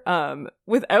names are,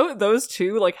 without those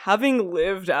two, like, having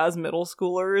lived as middle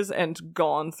schoolers and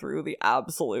gone through the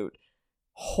absolute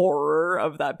horror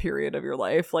of that period of your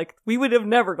life, like, we would have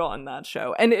never gotten that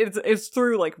show. And it's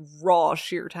through, like, raw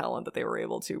sheer talent that they were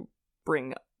able to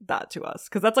bring that to us,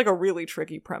 because that's like a really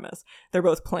tricky premise. They're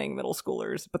both playing middle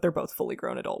schoolers, but they're both fully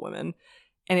grown adult women,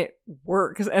 and it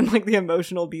works, and like the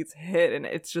emotional beats hit, and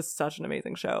it's just such an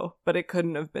amazing show. But it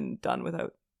couldn't have been done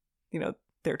without, you know,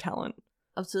 their talent.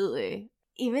 Absolutely.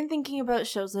 Even thinking about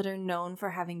shows that are known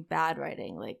for having bad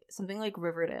writing, like something like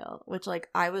Riverdale, which like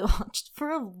I watched for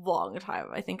a long time.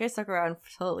 I think I stuck around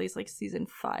until at least like season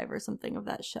 5 or something of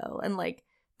that show, and like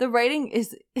the writing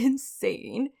is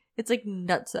insane. It's like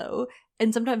nutso.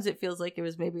 And sometimes it feels like it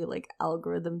was maybe like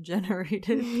algorithm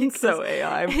generated. So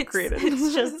AI created.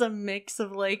 It's just a mix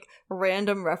of like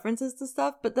random references to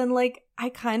stuff. But then like I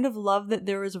kind of love that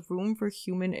there is room for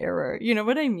human error. You know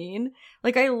what I mean?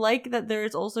 Like I like that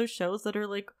there's also shows that are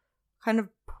like kind of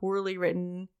poorly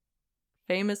written,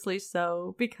 famously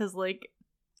so, because like.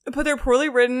 But they're poorly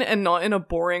written and not in a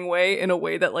boring way, in a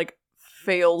way that like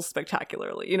fails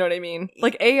spectacularly. You know what I mean?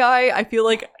 Like AI, I feel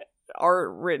like art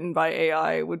written by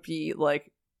AI would be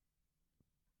like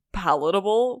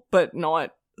palatable, but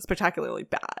not spectacularly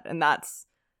bad. And that's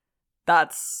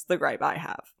the gripe I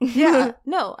have. Yeah.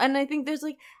 No. And I think there's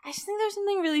like, I just think there's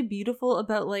something really beautiful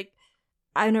about like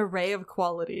an array of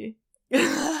quality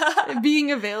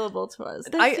being available to us.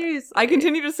 I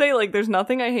continue to say like there's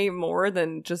nothing I hate more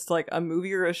than just like a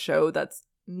movie or a show that's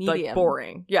medium. Like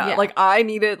boring. Yeah. Like I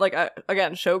need it. Like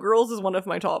again, Showgirls is one of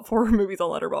my top 4 movies on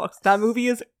Letterboxd. That movie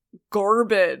is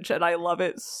garbage and I love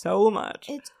it so much.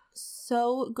 It's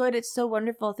so good. It's so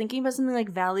wonderful. Thinking about something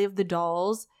like Valley of the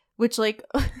Dolls, which like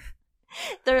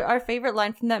our favorite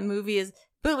line from that movie is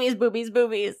boobies, boobies,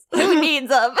 boobies. Who needs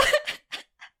them?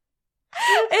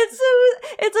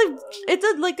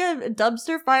 It's like a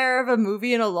dumpster fire of a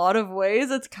movie in a lot of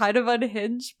ways. It's kind of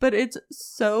unhinged, but it's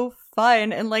so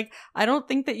fun. And like I don't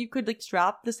think that you could like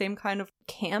strap the same kind of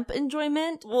camp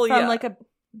enjoyment from like a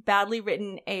badly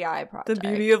written AI project. The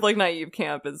beauty of like naive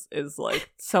camp is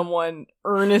like someone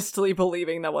earnestly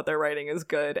believing that what they're writing is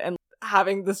good and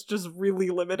having this just really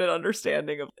limited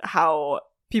understanding of how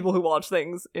people who watch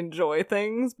things enjoy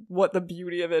things. What the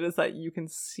beauty of it is that you can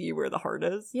see where the heart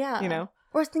is. Yeah. You know?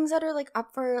 Or things that are like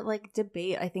up for like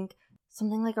debate. I think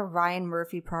something like a Ryan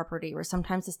Murphy property where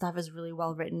sometimes the stuff is really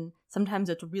well written, sometimes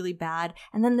it's really bad,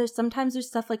 and then there's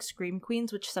stuff like Scream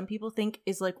Queens, which some people think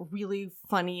is like really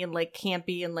funny and like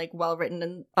campy and like well written,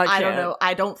 and I don't know,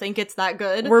 I don't think it's that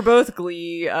good. We're both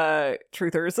Glee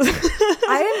truthers.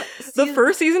 The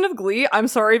first season of Glee, I'm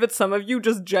sorry, but some of you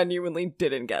just genuinely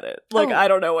didn't get it. Like I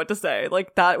don't know what to say.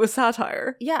 Like that was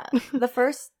satire. Yeah, the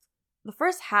first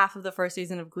half of the first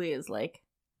season of Glee is like.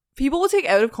 People will take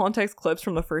out of context clips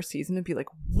from the first season and be like,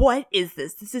 what is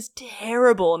this? This is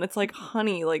terrible. And it's like,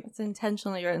 honey, like... It's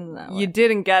intentionally written that way. You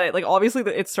didn't get it. Like, obviously,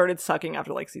 it started sucking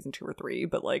after, like, season 2 or 3.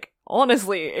 But, like,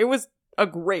 honestly, it was a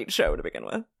great show to begin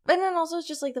with. And then also it's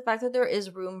just, like, the fact that there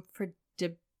is room for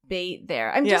debate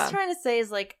there. I'm just trying to say is,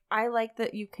 like, I like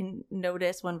that you can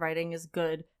notice when writing is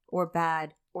good or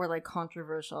bad or, like,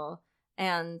 controversial.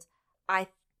 And I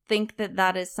think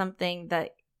that is something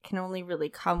that can only really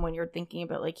come when you're thinking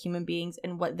about like human beings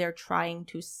and what they're trying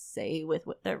to say with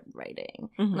what they're writing,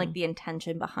 and, like the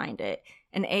intention behind it.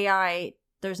 And AI,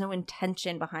 there's no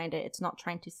intention behind it. It's not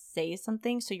trying to say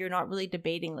something, so you're not really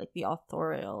debating like the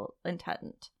authorial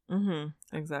intent.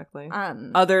 Exactly.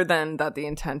 Other than that, the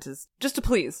intent is just to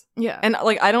please. Yeah. And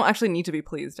like I don't actually need to be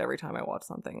pleased every time I watch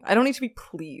something. I don't need to be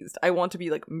pleased. I want to be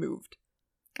like moved.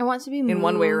 I want to be moved in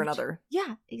one way or another.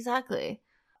 Yeah, exactly.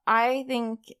 I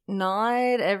think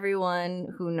not everyone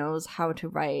who knows how to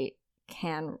write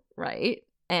can write.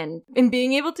 And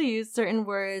being able to use certain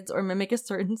words or mimic a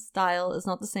certain style is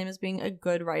not the same as being a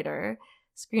good writer.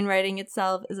 Screenwriting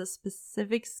itself is a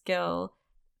specific skill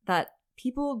that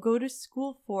people go to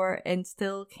school for and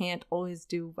still can't always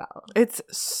do well. It's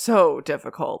so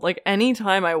difficult. Like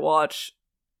anytime I watch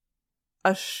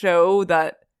a show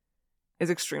that is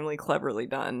extremely cleverly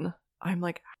done, I'm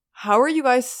like, how are you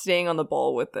guys staying on the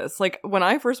ball with this? Like, when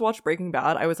I first watched Breaking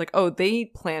Bad, I was like, oh, they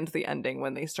planned the ending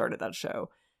when they started that show.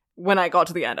 When I got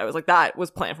to the end, I was like, that was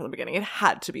planned from the beginning. It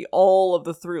had to be. All of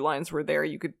the through lines were there.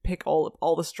 You could pick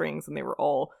all the strings and they were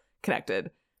all connected.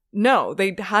 No,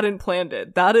 they hadn't planned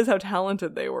it. That is how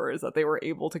talented they were, is that they were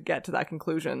able to get to that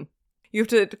conclusion. You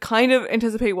have to kind of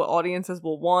anticipate what audiences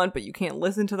will want, but you can't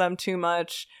listen to them too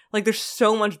much. Like, there's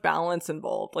so much balance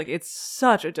involved. Like, it's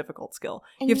such a difficult skill.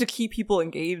 And you have to keep people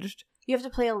engaged. You have to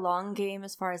play a long game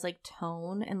as far as, like,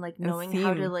 tone and, like, knowing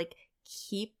how to, like,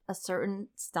 keep a certain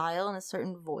style and a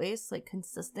certain voice, like,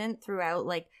 consistent throughout,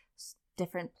 like,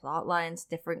 different plot lines,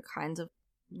 different kinds of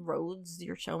roads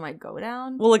your show might go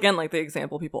down. Well, again, like the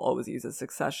example people always use is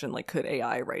Succession. Like, could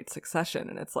AI write Succession?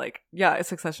 And it's like, yeah,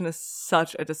 Succession is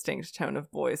such a distinct tone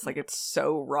of voice. Like, it's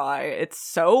so wry, it's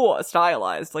so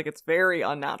stylized, like it's very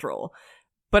unnatural,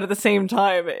 but at the same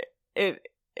time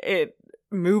it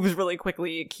moves really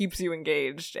quickly, it keeps you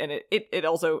engaged, and it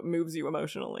also moves you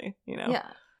emotionally, you know? Yeah.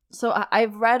 So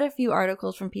I've read a few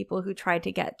articles from people who tried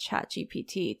to get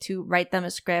ChatGPT to write them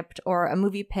a script or a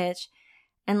movie pitch,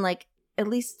 and like, at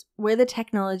least where the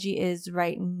technology is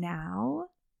right now,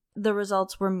 the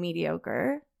results were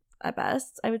mediocre at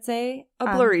best, I would say.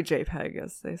 A blurry JPEG,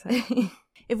 as they say.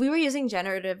 If we were using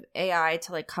generative AI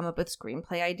to like come up with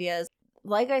screenplay ideas,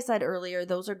 like I said earlier,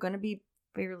 those are going to be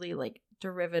fairly like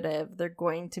derivative. They're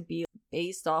going to be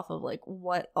based off of like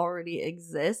what already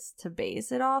exists to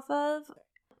base it off of.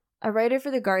 A writer for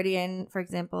The Guardian, for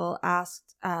example,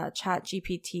 asked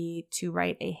ChatGPT to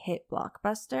write a hit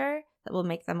blockbuster that will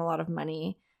make them a lot of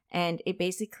money. And it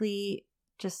basically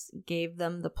just gave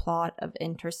them the plot of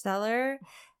Interstellar.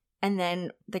 And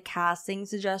then the casting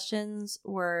suggestions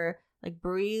were like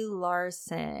Brie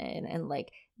Larson and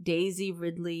like Daisy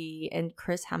Ridley and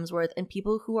Chris Hemsworth and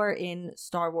people who are in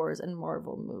Star Wars and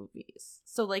Marvel movies.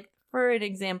 So like, for an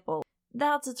example,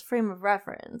 that's its frame of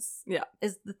reference. Yeah.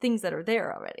 Is the things that are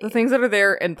there already. The things that are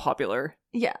there and popular.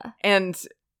 Yeah. And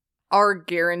are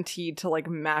guaranteed to like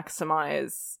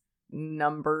maximize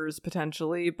numbers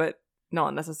potentially, but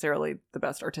not necessarily the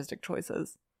best artistic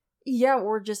choices. Yeah,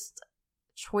 or just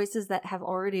choices that have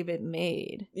already been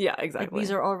made. Yeah, exactly. Like,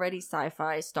 these are already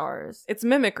sci-fi stars. It's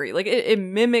mimicry. Like, it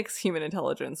mimics human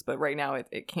intelligence, but right now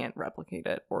it can't replicate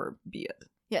it or be it.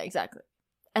 Yeah, exactly.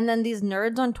 And then these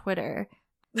nerds on Twitter.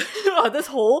 This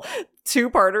whole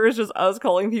two-parter is just us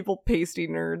calling people pasty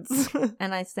nerds.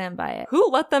 And I stand by it. Who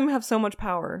let them have so much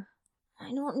power?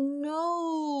 I don't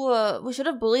know. We should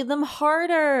have bullied them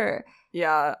harder.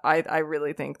 Yeah, I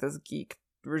really think this geek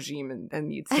regime and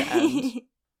needs to end.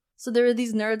 So there were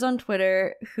these nerds on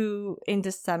Twitter who in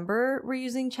December were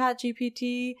using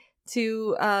ChatGPT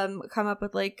to come up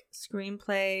with like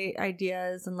screenplay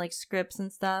ideas and like scripts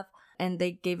and stuff. And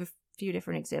they gave a few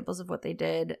different examples of what they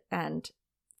did. And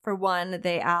for one,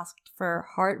 they asked for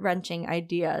heart-wrenching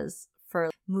ideas for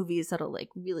movies that'll like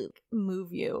really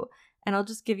move you. And I'll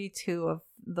just give you two of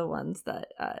the ones that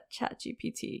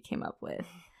ChatGPT came up with.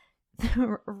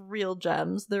 They're real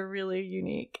gems. They're really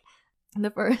unique. The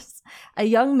first, a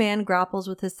young man grapples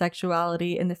with his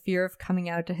sexuality and the fear of coming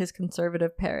out to his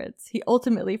conservative parents. He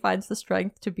ultimately finds the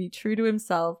strength to be true to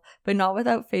himself, but not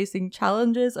without facing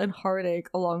challenges and heartache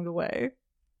along the way.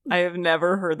 I have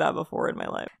never heard that before in my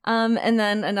life. And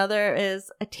then another is,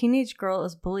 a teenage girl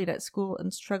is bullied at school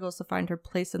and struggles to find her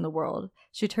place in the world.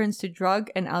 She turns to drug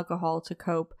and alcohol to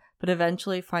cope, but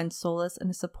eventually finds solace in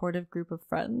a supportive group of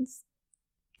friends.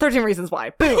 13 Reasons Why.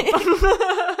 Boom.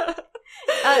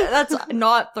 That's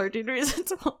not 13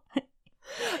 Reasons Why.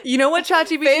 You know what,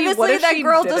 ChatGPT? Famously, what if that she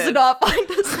girl didn't? does not find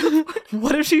a support.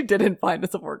 What if she didn't find a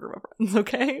support group of friends,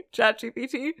 okay?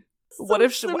 ChatGPT? So what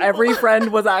if every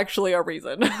friend was actually a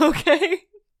reason, okay?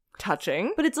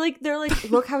 Touching. But it's like, they're like,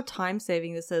 look how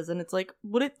time-saving this is. And it's like,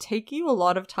 would it take you a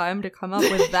lot of time to come up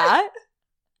with that?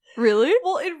 Really?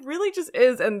 Well, it really just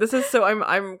is. And this is so,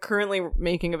 I'm currently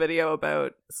making a video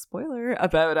about, spoiler,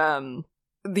 about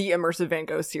the immersive Van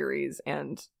Gogh series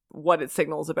and what it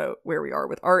signals about where we are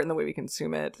with art and the way we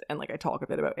consume it. And like, I talk a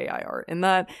bit about AI art in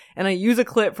that. And I use a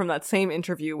clip from that same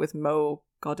interview with Mo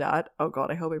Gaudat. Oh god,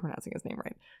 I hope I'm pronouncing his name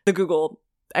right. The Google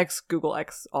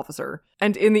X officer.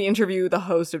 And in the interview, the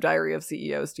host of Diary of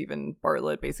CEO, Stephen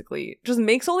Bartlett, basically just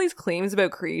makes all these claims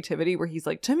about creativity where he's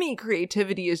like, to me,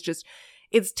 creativity is just,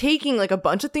 it's taking like a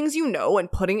bunch of things you know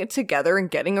and putting it together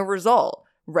and getting a result.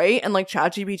 Right? And like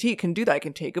ChatGPT can do that. It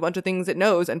can take a bunch of things it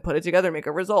knows and put it together, make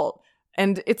a result.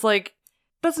 And it's like,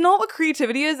 that's not what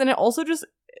creativity is. And it also just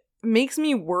makes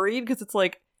me worried because it's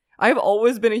like, I've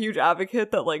always been a huge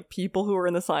advocate that like people who are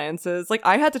in the sciences, like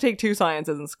I had to take 2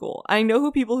 sciences in school. I know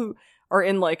who people who are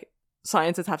in like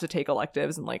sciences have to take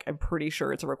electives, and like I'm pretty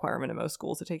sure it's a requirement in most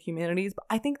schools to take humanities, but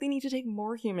I think they need to take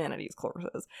more humanities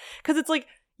courses. Because it's like,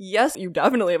 yes, you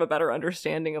definitely have a better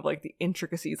understanding of like the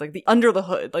intricacies, like the under the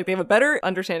hood. Like they have a better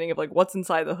understanding of like what's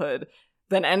inside the hood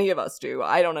than any of us do.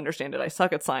 I don't understand it. I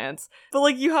suck at science. But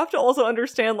like you have to also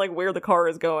understand like where the car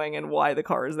is going and why the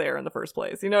car is there in the first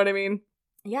place. You know what I mean?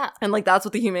 Yeah. And like that's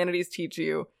what the humanities teach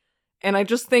you. And I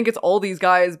just think it's all these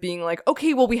guys being like,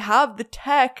 okay, well we have the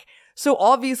tech, so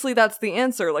obviously that's the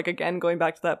answer. Like again, going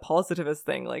back to that positivist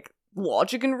thing, like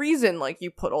logic and reason, like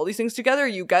you put all these things together,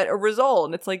 you get a result.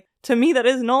 And it's like, to me, that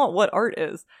is not what art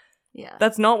is. Yeah.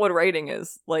 That's not what writing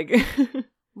is. Like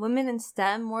women in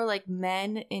STEM, more like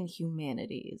men in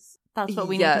humanities. That's what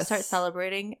we need to start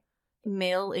celebrating.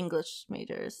 Male English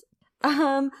majors.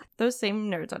 Those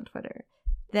same nerds on Twitter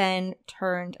then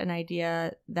turned an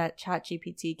idea that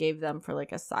ChatGPT gave them for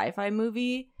like a sci-fi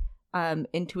movie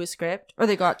into a script, or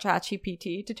they got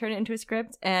ChatGPT to turn it into a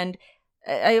script, and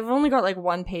I've only got like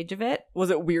 1 page of it.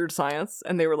 Was it weird science?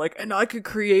 And they were like, and I could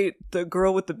create the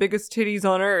girl with the biggest titties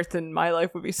on earth and my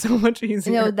life would be so much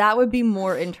easier. No, that would be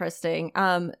more interesting.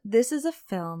 This is a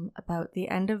film about the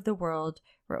end of the world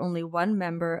where only one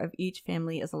member of each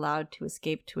family is allowed to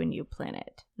escape to a new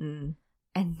planet. And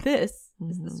this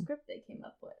is the script they came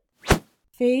up with.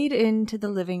 Fade into the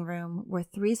living room where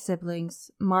three siblings,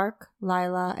 Mark,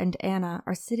 Lila, and Anna,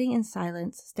 are sitting in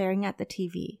silence staring at the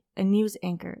TV. A news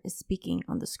anchor is speaking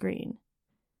on the screen.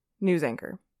 News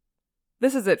anchor.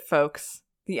 This is it, folks.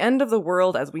 The end of the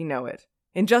world as we know it.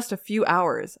 In just a few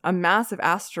hours, a massive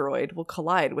asteroid will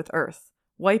collide with Earth,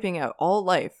 wiping out all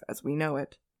life as we know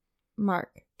it.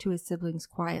 Mark, to his siblings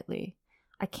quietly.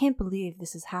 I can't believe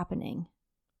this is happening.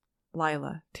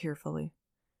 Lila, tearfully.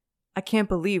 I can't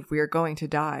believe we are going to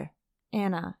die.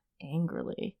 Anna,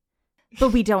 angrily. But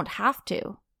we don't have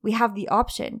to. We have the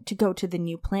option to go to the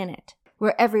new planet,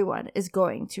 where everyone is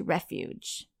going to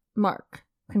refuge. Mark,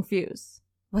 confused.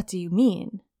 What do you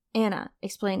mean? Anna,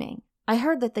 explaining. I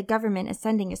heard that the government is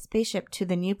sending a spaceship to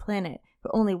the new planet,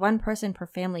 but only one person per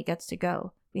family gets to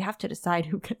go. We have to decide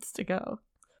who gets to go.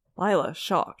 Lila,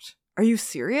 shocked. Are you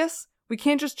serious? We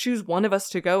can't just choose one of us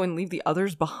to go and leave the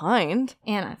others behind.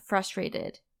 Anna,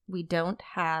 frustrated. We don't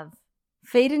have.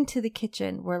 Fade into the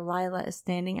kitchen where Lila is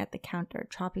standing at the counter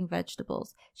chopping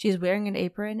vegetables. She is wearing an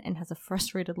apron and has a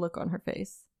frustrated look on her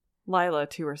face. Lila,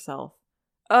 to herself.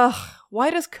 Ugh, why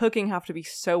does cooking have to be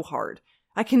so hard?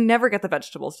 I can never get the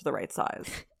vegetables to the right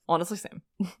size. Honestly, same.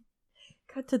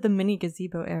 Cut to the mini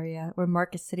gazebo area where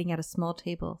Mark is sitting at a small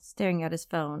table, staring at his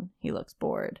phone. He looks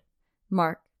bored.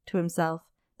 Mark, to himself,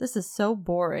 this is so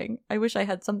boring. I wish I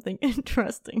had something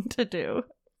interesting to do.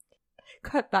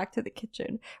 Cut back to the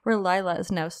kitchen, where Lila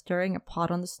is now stirring a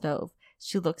pot on the stove.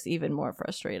 She looks even more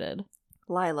frustrated.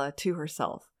 Lila, to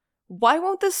herself. Why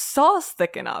won't this sauce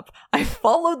thicken up? I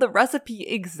followed the recipe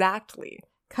exactly.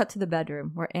 Cut to the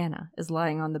bedroom, where Anna is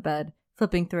lying on the bed,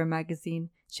 flipping through a magazine.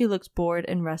 She looks bored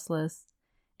and restless.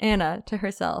 Anna, to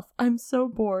herself, I'm so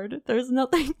bored. There's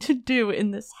nothing to do in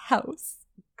this house.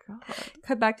 God.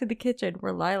 Cut back to the kitchen,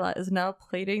 where Lila is now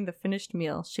plating the finished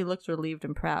meal. She looks relieved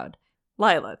and proud.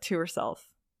 Lila, to herself.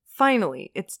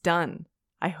 Finally, it's done.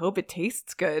 I hope it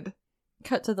tastes good.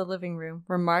 Cut to the living room,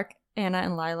 where Mark, Anna,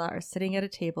 and Lila are sitting at a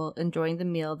table enjoying the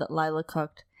meal that Lila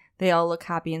cooked. They all look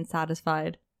happy and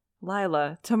satisfied.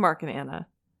 Lila, to Mark and Anna.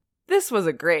 This was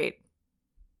a great.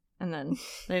 And then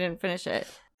they didn't finish it.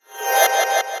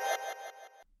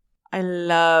 I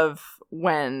love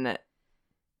when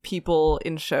people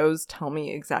in shows tell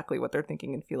me exactly what they're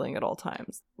thinking and feeling at all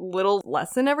times. Little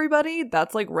lesson, everybody.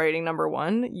 That's like writing number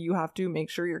one. You have to make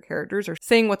sure your characters are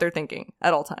saying what they're thinking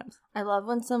at all times. I love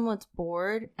when someone's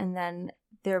bored and then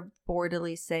they're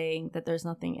boredly saying that there's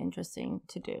nothing interesting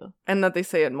to do. And that they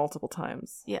say it multiple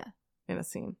times. Yeah. In a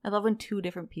scene. I love when two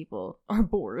different people are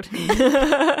bored.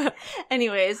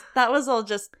 Anyways, that was all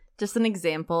just an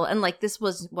example. And like this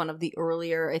was one of the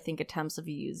earlier, I think, attempts of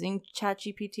using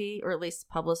ChatGPT, or at least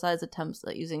publicized attempts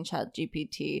at using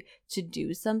ChatGPT to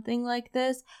do something like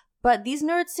this. But these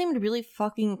nerds seemed really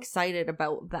fucking excited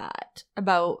about that,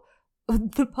 about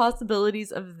the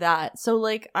possibilities of that. So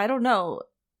like, I don't know.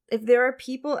 If there are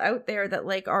people out there that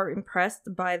like are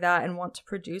impressed by that and want to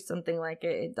produce something like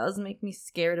it, it does make me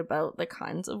scared about the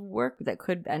kinds of work that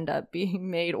could end up being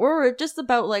made, or just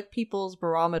about like people's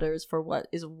barometers for what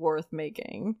is worth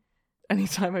making.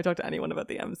 Anytime I talk to anyone about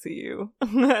the MCU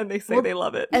and they say they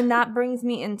love it. And that brings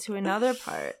me into another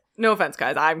part. No offense,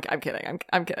 guys. I'm kidding.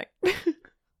 I'm kidding.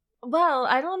 Well,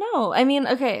 I don't know. I mean,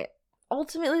 okay.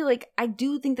 Ultimately, like, I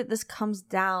do think that this comes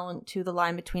down to the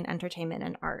line between entertainment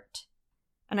and art.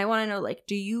 And I want to know, like,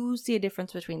 do you see a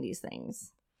difference between these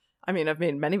things? I mean, I've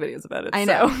made many videos about it. I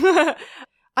know. So.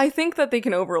 I think that they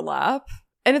can overlap.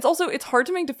 And it's hard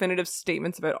to make definitive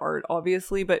statements about art,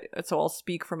 obviously, but so I'll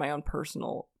speak from my own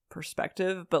personal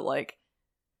perspective. But like,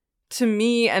 to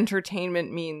me,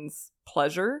 entertainment means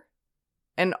pleasure.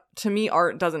 And to me,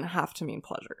 art doesn't have to mean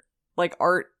pleasure. Like,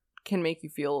 art can make you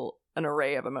feel an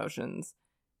array of emotions.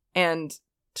 And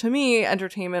to me,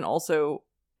 entertainment also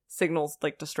signals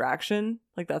like distraction.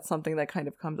 Like, that's something that kind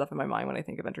of comes up in my mind when I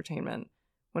think of entertainment.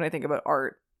 When I think about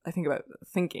art, I think about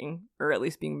thinking, or at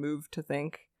least being moved to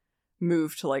think,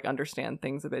 moved to like understand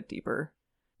things a bit deeper.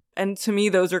 And to me,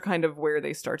 those are kind of where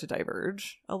they start to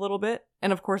diverge a little bit.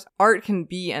 And of course, art can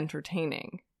be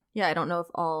entertaining. Yeah, I don't know if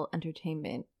all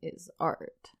entertainment is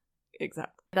art.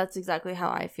 Exactly. That's exactly how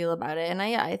I feel about it. And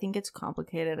I think it's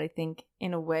complicated. I think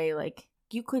in a way, like,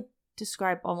 you could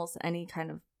describe almost any kind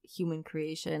of human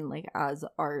creation like as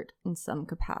art in some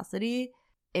capacity.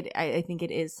 I think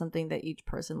it is something that each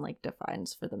person like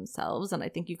defines for themselves, and I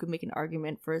think you could make an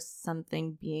argument for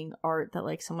something being art that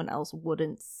like someone else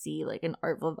wouldn't see like an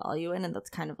artful value in, and that's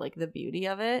kind of like the beauty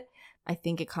of it. I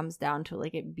think it comes down to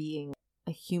like it being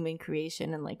a human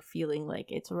creation and like feeling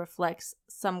like it reflects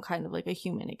some kind of like a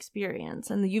human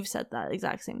experience. And you've said that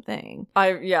exact same thing.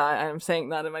 I'm saying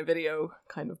that in my video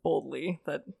kind of boldly,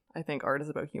 that I think art is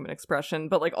about human expression,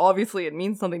 but like obviously it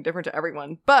means something different to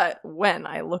everyone. But when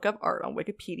I look up art on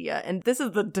Wikipedia, and this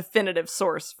is the definitive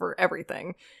source for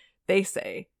everything, they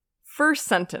say, first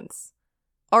sentence,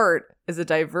 art is a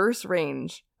diverse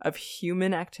range of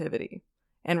human activity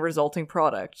and resulting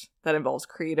product that involves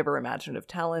creative or imaginative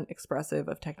talent, expressive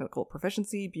of technical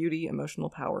proficiency, beauty,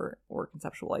 emotional power, or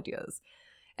conceptual ideas.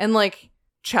 And like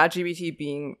ChatGPT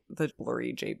being the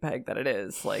blurry JPEG that it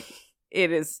is, like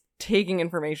it is taking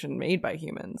information made by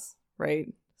humans,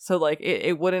 right? So like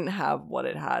it wouldn't have what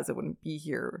it has. It wouldn't be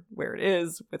here where it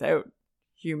is without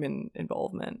human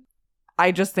involvement.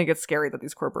 I just think it's scary that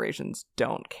these corporations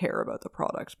don't care about the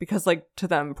product, because like to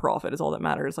them profit is all that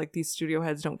matters. Like these studio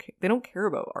heads don't care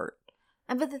about art.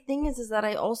 And but the thing is that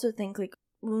I also think like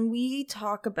when we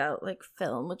talk about like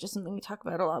film, which is something we talk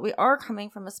about a lot, we are coming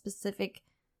from a specific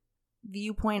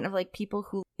viewpoint of like people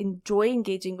who enjoy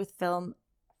engaging with film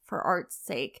for art's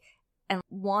sake and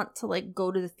want to like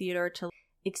go to the theater to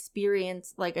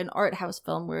experience like an art house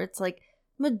film, where it's like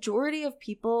majority of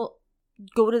people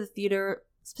go to the theater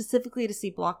specifically to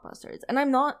see blockbusters. And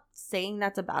I'm not saying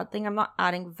that's a bad thing. I'm not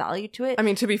adding value to it. I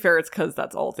mean, to be fair, it's because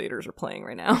that's all theaters are playing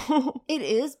right now. It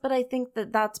is, but I think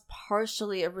that that's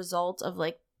partially a result of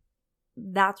like,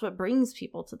 that's what brings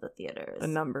people to the theaters. The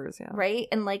numbers, yeah. Right?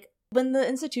 And like when the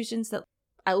institutions that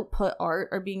output art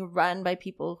are being run by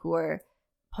people who are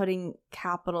putting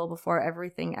capital before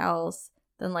everything else,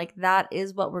 then like that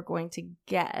is what we're going to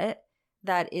get.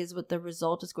 That is what the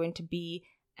result is going to be.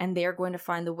 And they're going to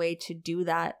find the way to do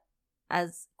that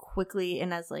as quickly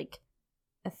and as like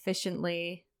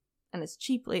efficiently and as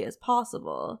cheaply as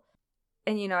possible.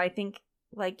 And, you know, I think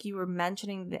like you were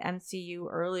mentioning the MCU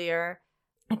earlier,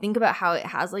 I think about how it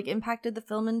has like impacted the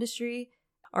film industry.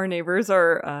 Our neighbors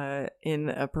are in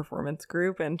a performance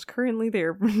group, and currently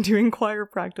they're doing choir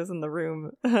practice in the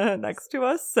room next to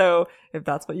us. So if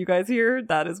that's what you guys hear,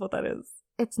 that is what that is.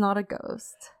 It's not a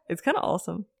ghost. It's kind of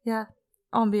awesome. Yeah.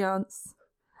 Ambiance.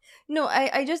 No,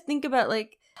 I just think about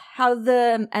like how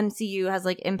the MCU has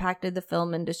like impacted the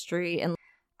film industry and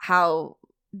how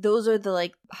those are the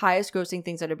like highest grossing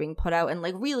things that are being put out. And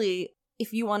like really,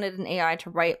 if you wanted an AI to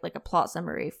write like a plot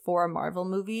summary for a Marvel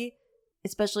movie,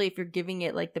 especially if you're giving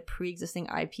it like the pre-existing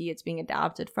IP it's being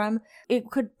adapted from,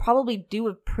 it could probably do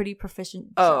a pretty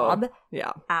proficient job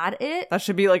at it. That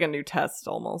should be like a new test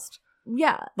almost.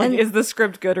 Yeah. Like, is the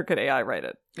script good or could AI write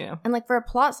it? Yeah. And like for a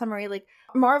plot summary, like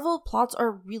Marvel plots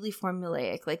are really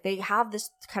formulaic. Like they have this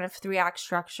kind of 3-act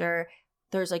structure.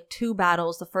 There's like 2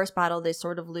 battles. The first battle they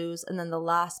sort of lose, and then the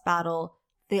last battle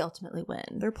they ultimately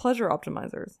win. They're pleasure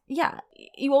optimizers. Yeah.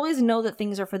 You always know that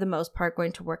things are for the most part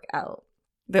going to work out.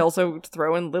 They also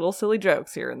throw in little silly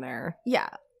jokes here and there. Yeah.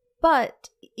 But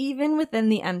even within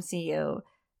the MCU,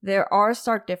 there are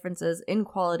stark differences in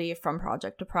quality from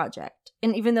project to project.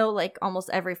 And even though like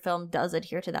almost every film does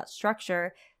adhere to that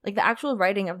structure, like the actual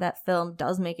writing of that film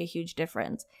does make a huge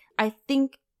difference. I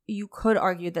think you could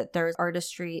argue that there's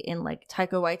artistry in like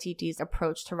Taika Waititi's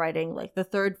approach to writing like the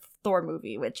 3rd Thor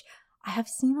movie, which I have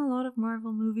seen a lot of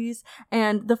Marvel movies,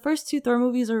 and the first 2 Thor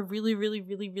movies are really, really,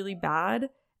 really, really bad.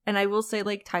 And I will say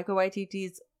like Taika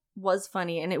Waititi's was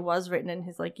funny, and it was written in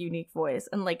his like unique voice.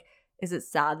 And like, is it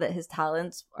sad that his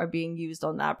talents are being used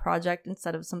on that project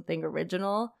instead of something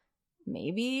original?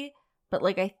 Maybe. But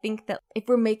like, I think that if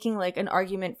we're making like an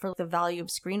argument for the value of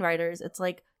screenwriters, it's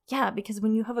like, yeah, because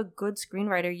when you have a good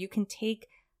screenwriter, you can take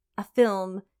a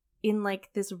film in like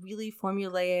this really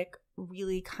formulaic,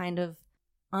 really kind of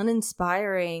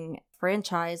uninspiring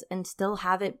franchise and still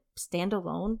have it stand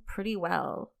alone pretty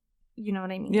well. You know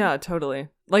what I mean? Yeah, totally.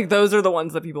 Like those are the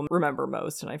ones that people remember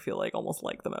most, and I feel like almost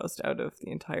like the most out of the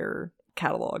entire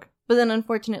catalog. But then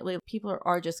unfortunately, people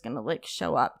are just gonna like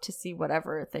show up to see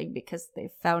whatever thing because they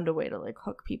found a way to like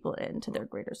hook people into their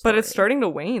greater story. But it's starting to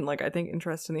wane. Like I think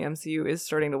interest in the MCU is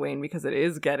starting to wane because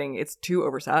it's too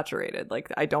oversaturated.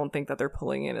 Like I don't think that they're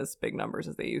pulling in as big numbers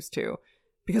as they used to,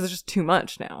 because it's just too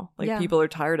much now. Like people are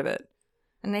tired of it.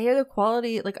 And I hear the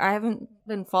quality, like, I haven't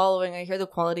been following, I hear the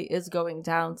quality is going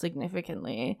down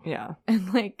significantly. Yeah.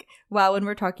 And, like, wow, when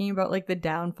we're talking about, like, the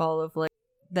downfall of, like,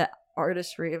 the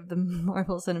artistry of the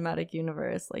Marvel Cinematic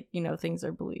Universe, like, you know, things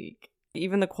are bleak.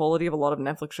 Even the quality of a lot of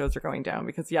Netflix shows are going down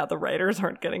because, the writers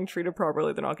aren't getting treated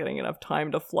properly. They're not getting enough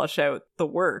time to flush out the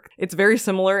work. It's very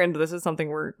similar, and this is something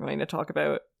we're going to talk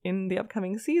about in the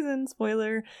upcoming season,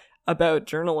 spoiler, about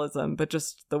journalism, but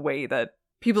just the way that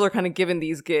people are kind of given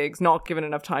these gigs, not given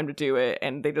enough time to do it,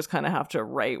 and they just kind of have to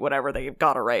write whatever they've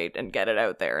got to write and get it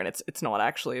out there. And it's not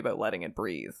actually about letting it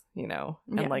breathe, you know,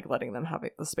 and like letting them have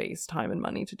the space, time, and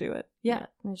money to do it. Yeah,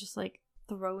 and just like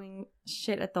throwing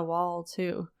shit at the wall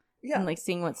too. Yeah, and like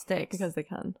seeing what sticks because they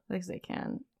can. Because they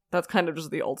can. That's kind of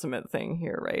just the ultimate thing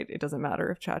here, right? It doesn't matter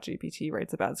if ChatGPT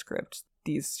writes a bad script;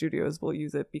 these studios will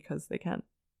use it because they can.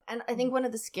 And I think one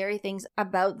of the scary things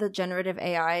about the generative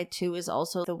AI too is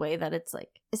also the way that it's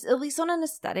like, it's at least on an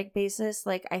aesthetic basis,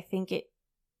 like I think it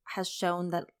has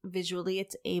shown that visually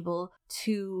it's able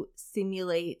to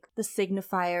simulate the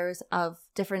signifiers of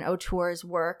different auteurs'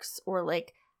 works or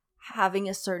like having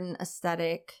a certain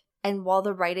aesthetic. And while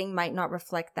the writing might not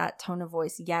reflect that tone of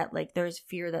voice yet, like there's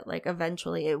fear that like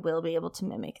eventually it will be able to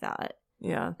mimic that.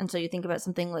 Yeah. And so you think about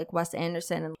something like Wes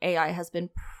Anderson, and AI has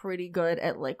been pretty good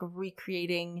at like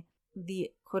recreating the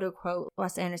quote unquote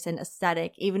Wes Anderson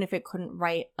aesthetic, even if it couldn't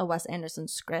write a Wes Anderson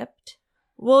script.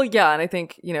 Well, yeah, and I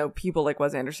think, you know, people like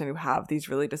Wes Anderson who have these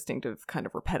really distinctive kind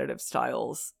of repetitive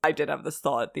styles. I did have this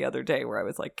thought the other day where I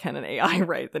was like, can an AI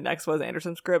write the next Wes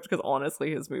Anderson script? Because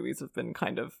honestly, his movies have been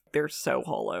kind of, they're so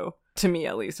hollow. To me,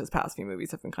 at least, his past few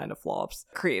movies have been kind of flops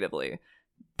creatively.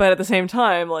 But at the same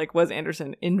time, like, Wes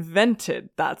Anderson invented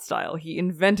that style. He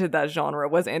invented that genre.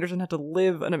 Wes Anderson had to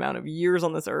live an amount of years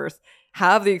on this earth,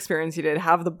 have the experience he did,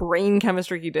 have the brain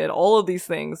chemistry he did, all of these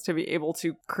things to be able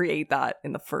to create that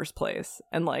in the first place.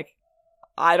 And, like,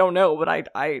 I don't know, but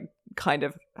I kind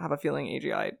of have a feeling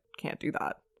AGI can't do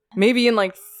that. Maybe in,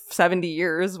 like, 70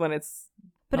 years when it's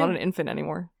not an infant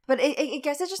anymore. But I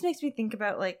guess it just makes me think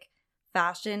about, like,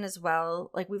 fashion as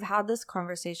well. Like, we've had this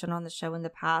conversation on the show in the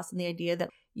past, and the idea that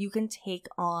you can take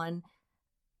on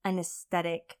an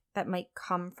aesthetic that might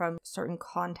come from certain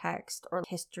context or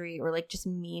history or like just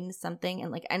mean something,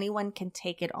 and like anyone can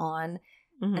take it on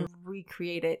and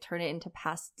recreate it, turn it into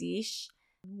pastiche.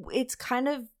 It's kind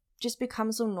of just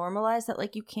become so normalized that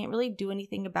like you can't really do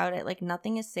anything about it. Like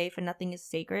nothing is safe and nothing is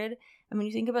sacred. I mean,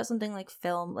 you think about something like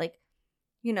film, like,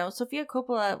 you know, Sofia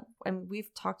Coppola, and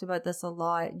we've talked about this a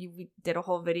lot. We did a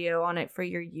whole video on it for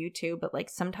your YouTube, but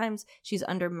like sometimes she's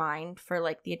undermined for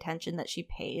like the attention that she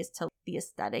pays to the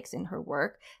aesthetics in her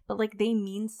work. But like they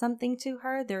mean something to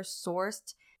her. They're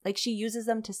sourced. Like she uses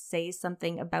them to say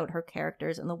something about her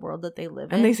characters and the world that they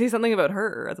live in. And they say something about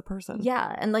her as a person.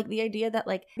 Yeah. And like the idea that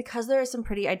like, because there are some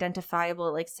pretty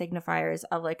identifiable like signifiers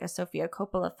of like a Sofia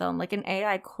Coppola film, like an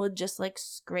AI could just like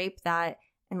scrape that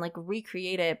and like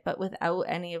recreate it, but without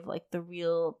any of like the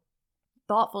real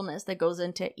thoughtfulness that goes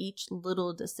into each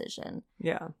little decision.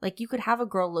 Yeah. Like you could have a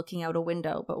girl looking out a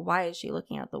window, but why is she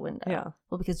looking out the window? Yeah.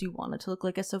 Well, because you want it to look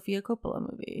like a Sofia Coppola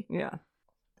movie. Yeah.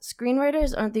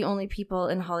 Screenwriters aren't the only people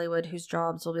in Hollywood whose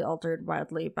jobs will be altered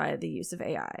wildly by the use of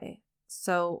AI.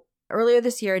 So earlier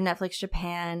this year, Netflix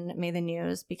Japan made the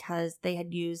news because they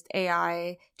had used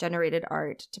AI-generated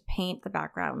art to paint the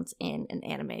backgrounds in an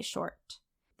anime short.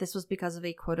 This was because of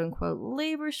a quote-unquote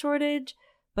labor shortage,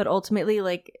 but ultimately,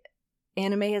 like,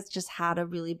 anime has just had a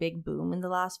really big boom in the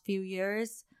last few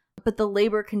years. But the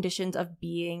labor conditions of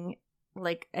being,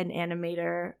 like, an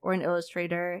animator or an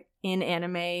illustrator in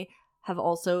anime have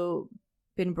also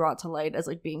been brought to light as,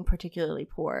 like, being particularly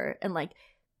poor. And, like,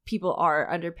 people are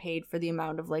underpaid for the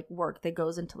amount of, like, work that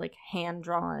goes into, like,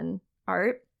 hand-drawn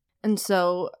art. And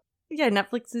so yeah,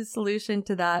 Netflix's solution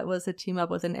to that was to team up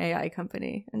with an AI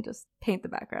company and just paint the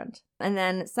background. And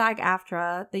then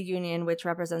SAG-AFTRA, the union which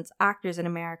represents actors in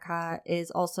America,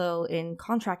 is also in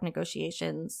contract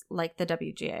negotiations like the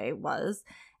WGA was.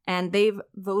 And they've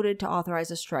voted to authorize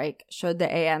a strike should the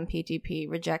AMPTP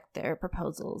reject their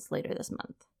proposals later this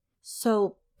month.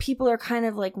 So people are kind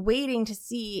of like waiting to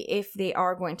see if they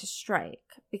are going to strike,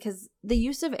 because the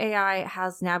use of AI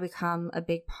has now become a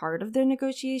big part of their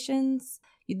negotiations.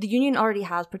 The union already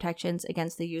has protections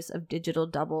against the use of digital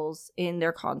doubles in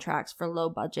their contracts for low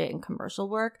budget and commercial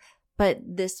work, but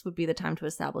this would be the time to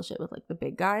establish it with like the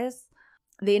big guys.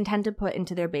 They intend to put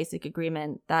into their basic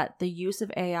agreement that the use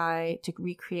of AI to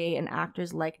recreate an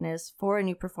actor's likeness for a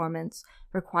new performance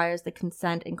requires the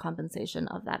consent and compensation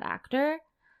of that actor.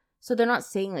 So they're not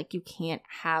saying like you can't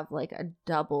have like a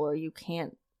double or you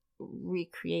can't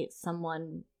recreate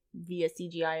someone via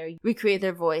CGI or recreate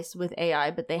their voice with AI,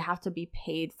 but they have to be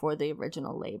paid for the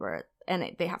original labor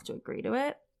and they have to agree to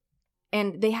it.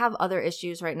 And they have other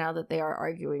issues right now that they are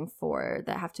arguing for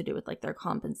that have to do with like their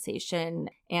compensation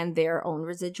and their own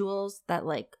residuals that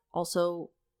like also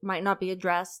might not be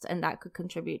addressed, and that could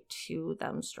contribute to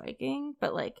them striking.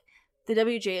 But like the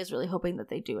WGA is really hoping that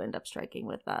they do end up striking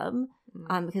with them,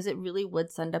 because it really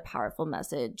would send a powerful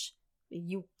message.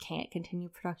 You can't continue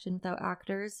production without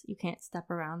actors. You can't step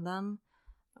around them.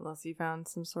 Unless you found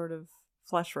some sort of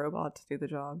flesh robot to do the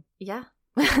job. Yeah,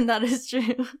 that is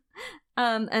true.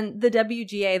 And the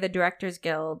WGA, the Directors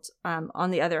Guild,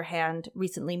 on the other hand,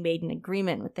 recently made an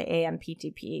agreement with the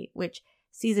AMPTP, which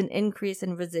sees an increase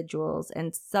in residuals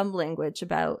and some language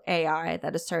about AI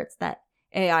that asserts that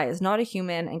AI is not a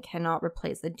human and cannot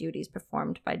replace the duties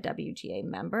performed by WGA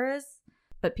members.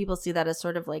 But people see that as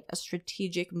sort of like a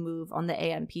strategic move on the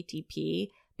AMPTP,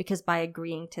 because by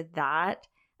agreeing to that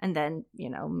and then, you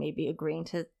know, maybe agreeing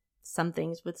to some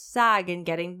things with SAG and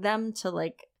getting them to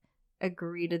like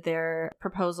agree to their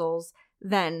proposals,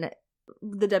 then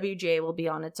the WGA will be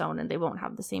on its own and they won't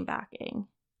have the same backing.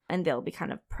 And they'll be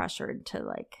kind of pressured to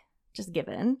like just give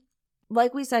in.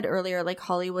 Like we said earlier, like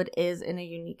Hollywood is in a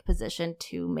unique position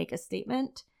to make a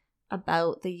statement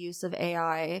about the use of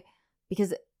AI,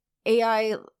 because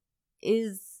AI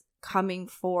is coming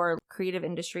for creative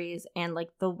industries and like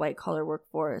the white collar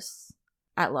workforce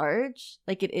at large.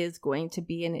 Like it is going to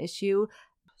be an issue.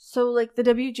 So like the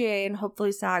WGA and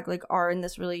hopefully SAG like are in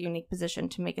this really unique position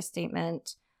to make a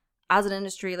statement. As an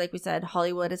industry, like we said,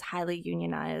 Hollywood is highly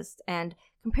unionized, and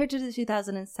compared to the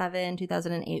 2007,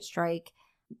 2008 strike,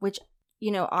 which, you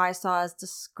know, I saw as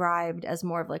described as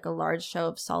more of like a large show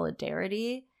of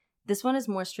solidarity, this one is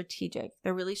more strategic.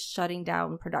 They're really shutting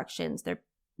down productions. They're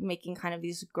making kind of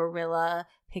these guerrilla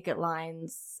picket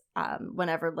lines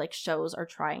whenever like shows are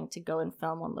trying to go and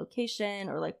film on location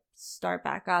or like start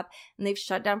back up. And they've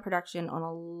shut down production on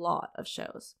a lot of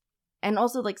shows. And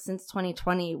also, like, since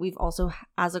 2020, we've also,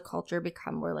 as a culture,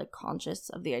 become more, like,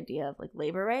 conscious of the idea of, like,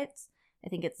 labor rights. I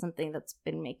think it's something that's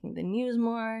been making the news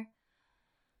more.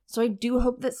 So I do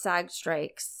hope that SAG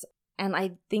strikes. And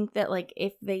I think that, like,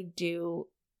 if they do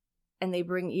and they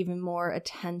bring even more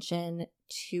attention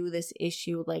to this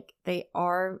issue, like, they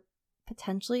are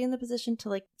potentially in the position to,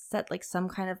 like, set, like, some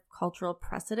kind of cultural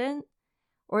precedent,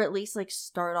 or at least, like,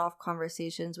 start off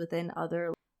conversations within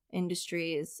other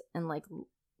industries and, like,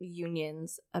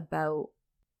 unions about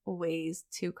ways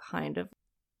to kind of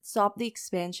stop the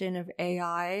expansion of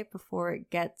AI before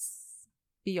it gets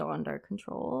beyond our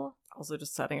control. Also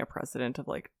just setting a precedent of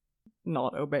like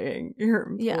not obeying your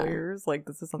employers. Like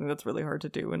this is something that's really hard to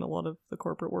do in a lot of the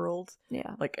corporate world.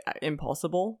 Yeah. Like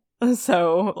impossible.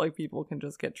 So like people can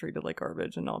just get treated like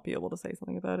garbage and not be able to say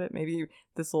something about it. Maybe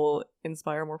this will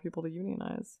inspire more people to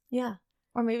unionize. Yeah.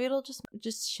 Or maybe it'll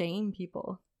just shame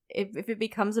people. If it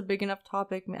becomes a big enough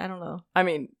topic, I don't know. I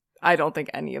mean, I don't think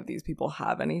any of these people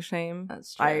have any shame.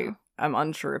 That's true. I'm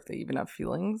unsure if they even have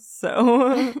feelings.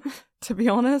 So, to be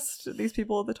honest, these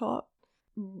people at the top.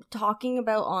 Talking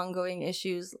about ongoing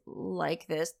issues like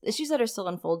this, issues that are still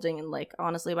unfolding, and like,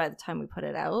 honestly, by the time we put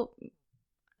it out,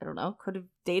 I don't know, could have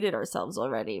dated ourselves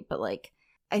already. But like,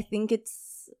 I think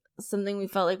it's something we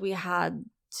felt like we had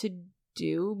to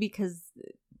do because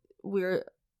we're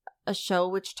a show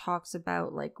which talks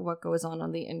about like what goes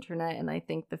on the internet, and I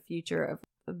think the future of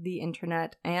the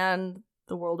internet and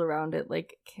the world around it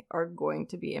like are going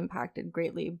to be impacted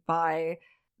greatly by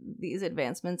these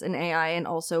advancements in AI, and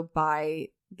also by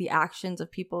the actions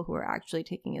of people who are actually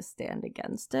taking a stand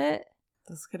against it.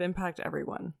 This could impact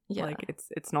everyone. Yeah. Like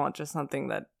it's not just something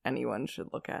that anyone should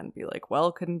look at and be like, well,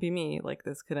 it couldn't be me. Like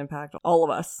this could impact all of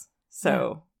us.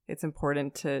 So It's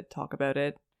important to talk about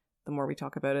it. The more we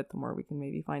talk about it, the more we can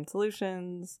maybe find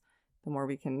solutions, the more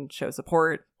we can show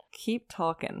support. Keep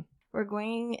talking. We're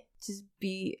going to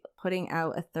be putting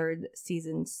out a 3rd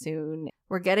season soon.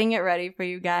 We're getting it ready for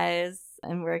you guys,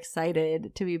 and we're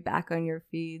excited to be back on your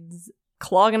feeds.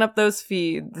 Clogging up those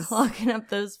feeds.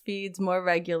 More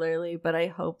regularly, but I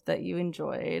hope that you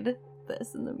enjoyed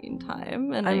this in the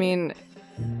meantime. And I mean,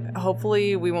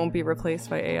 hopefully we won't be replaced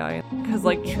by AI, because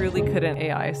like truly couldn't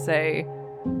AI say,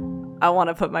 I want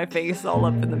to put my face all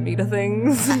up in the meat of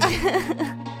things.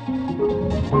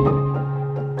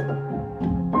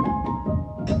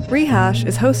 Rehash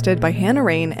is hosted by Hannah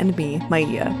Rain and me,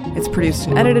 Maia. It's produced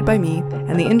and edited by me,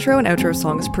 and the intro and outro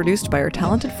song is produced by our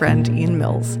talented friend Ian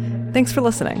Mills. Thanks for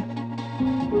listening.